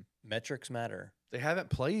bad team? Metrics matter. They haven't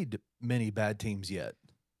played many bad teams yet.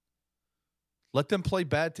 Let them play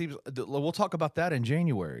bad teams. We'll talk about that in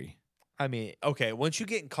January. I mean, okay, once you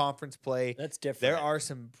get in conference play, that's different. There are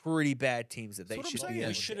some pretty bad teams that they should be.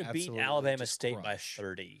 We should have beaten Alabama State by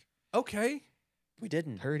 30. Okay. We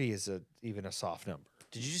didn't. 30 is even a soft number.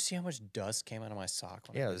 Did you just see how much dust came out of my sock?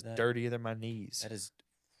 Yeah, it was dirtier than my knees. That is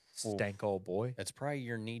stank, old boy. That's probably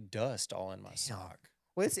your knee dust all in my sock.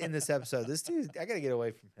 What's in this episode? This dude, I gotta get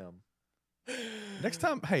away from him. Next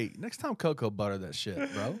time, cocoa butter that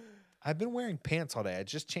shit, bro. I've been wearing pants all day. I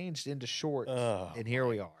just changed into shorts, and here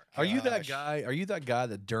we are. Are you that guy? Are you that guy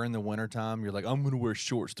that during the wintertime you're like, I'm going to wear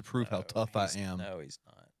shorts to prove how tough I am? No, he's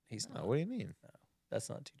not. He's not. What do you mean? No, that's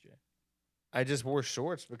not TJ. I just wore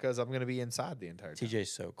shorts because I'm going to be inside the entire time.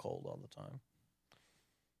 TJ's so cold all the time.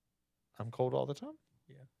 I'm cold all the time?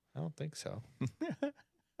 Yeah. I don't think so. I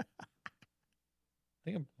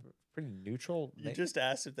think I'm pretty neutral. You just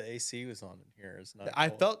asked if the AC was on in here. It's not. I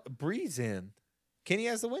felt a breeze in. Kenny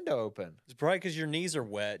has the window open. It's probably because your knees are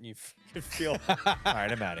wet and you feel. All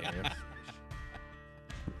right, I'm out of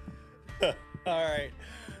here. All right.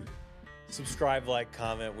 Subscribe, like,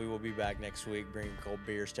 comment. We will be back next week. Bring cold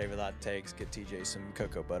beer, stay with hot takes, get TJ some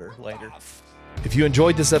cocoa butter later. If you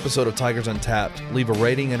enjoyed this episode of Tigers Untapped, leave a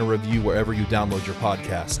rating and a review wherever you download your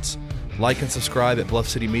podcasts. Like and subscribe at Bluff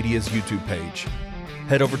City Media's YouTube page.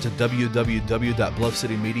 Head over to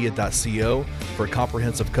www.bluffcitymedia.co for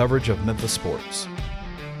comprehensive coverage of Memphis sports.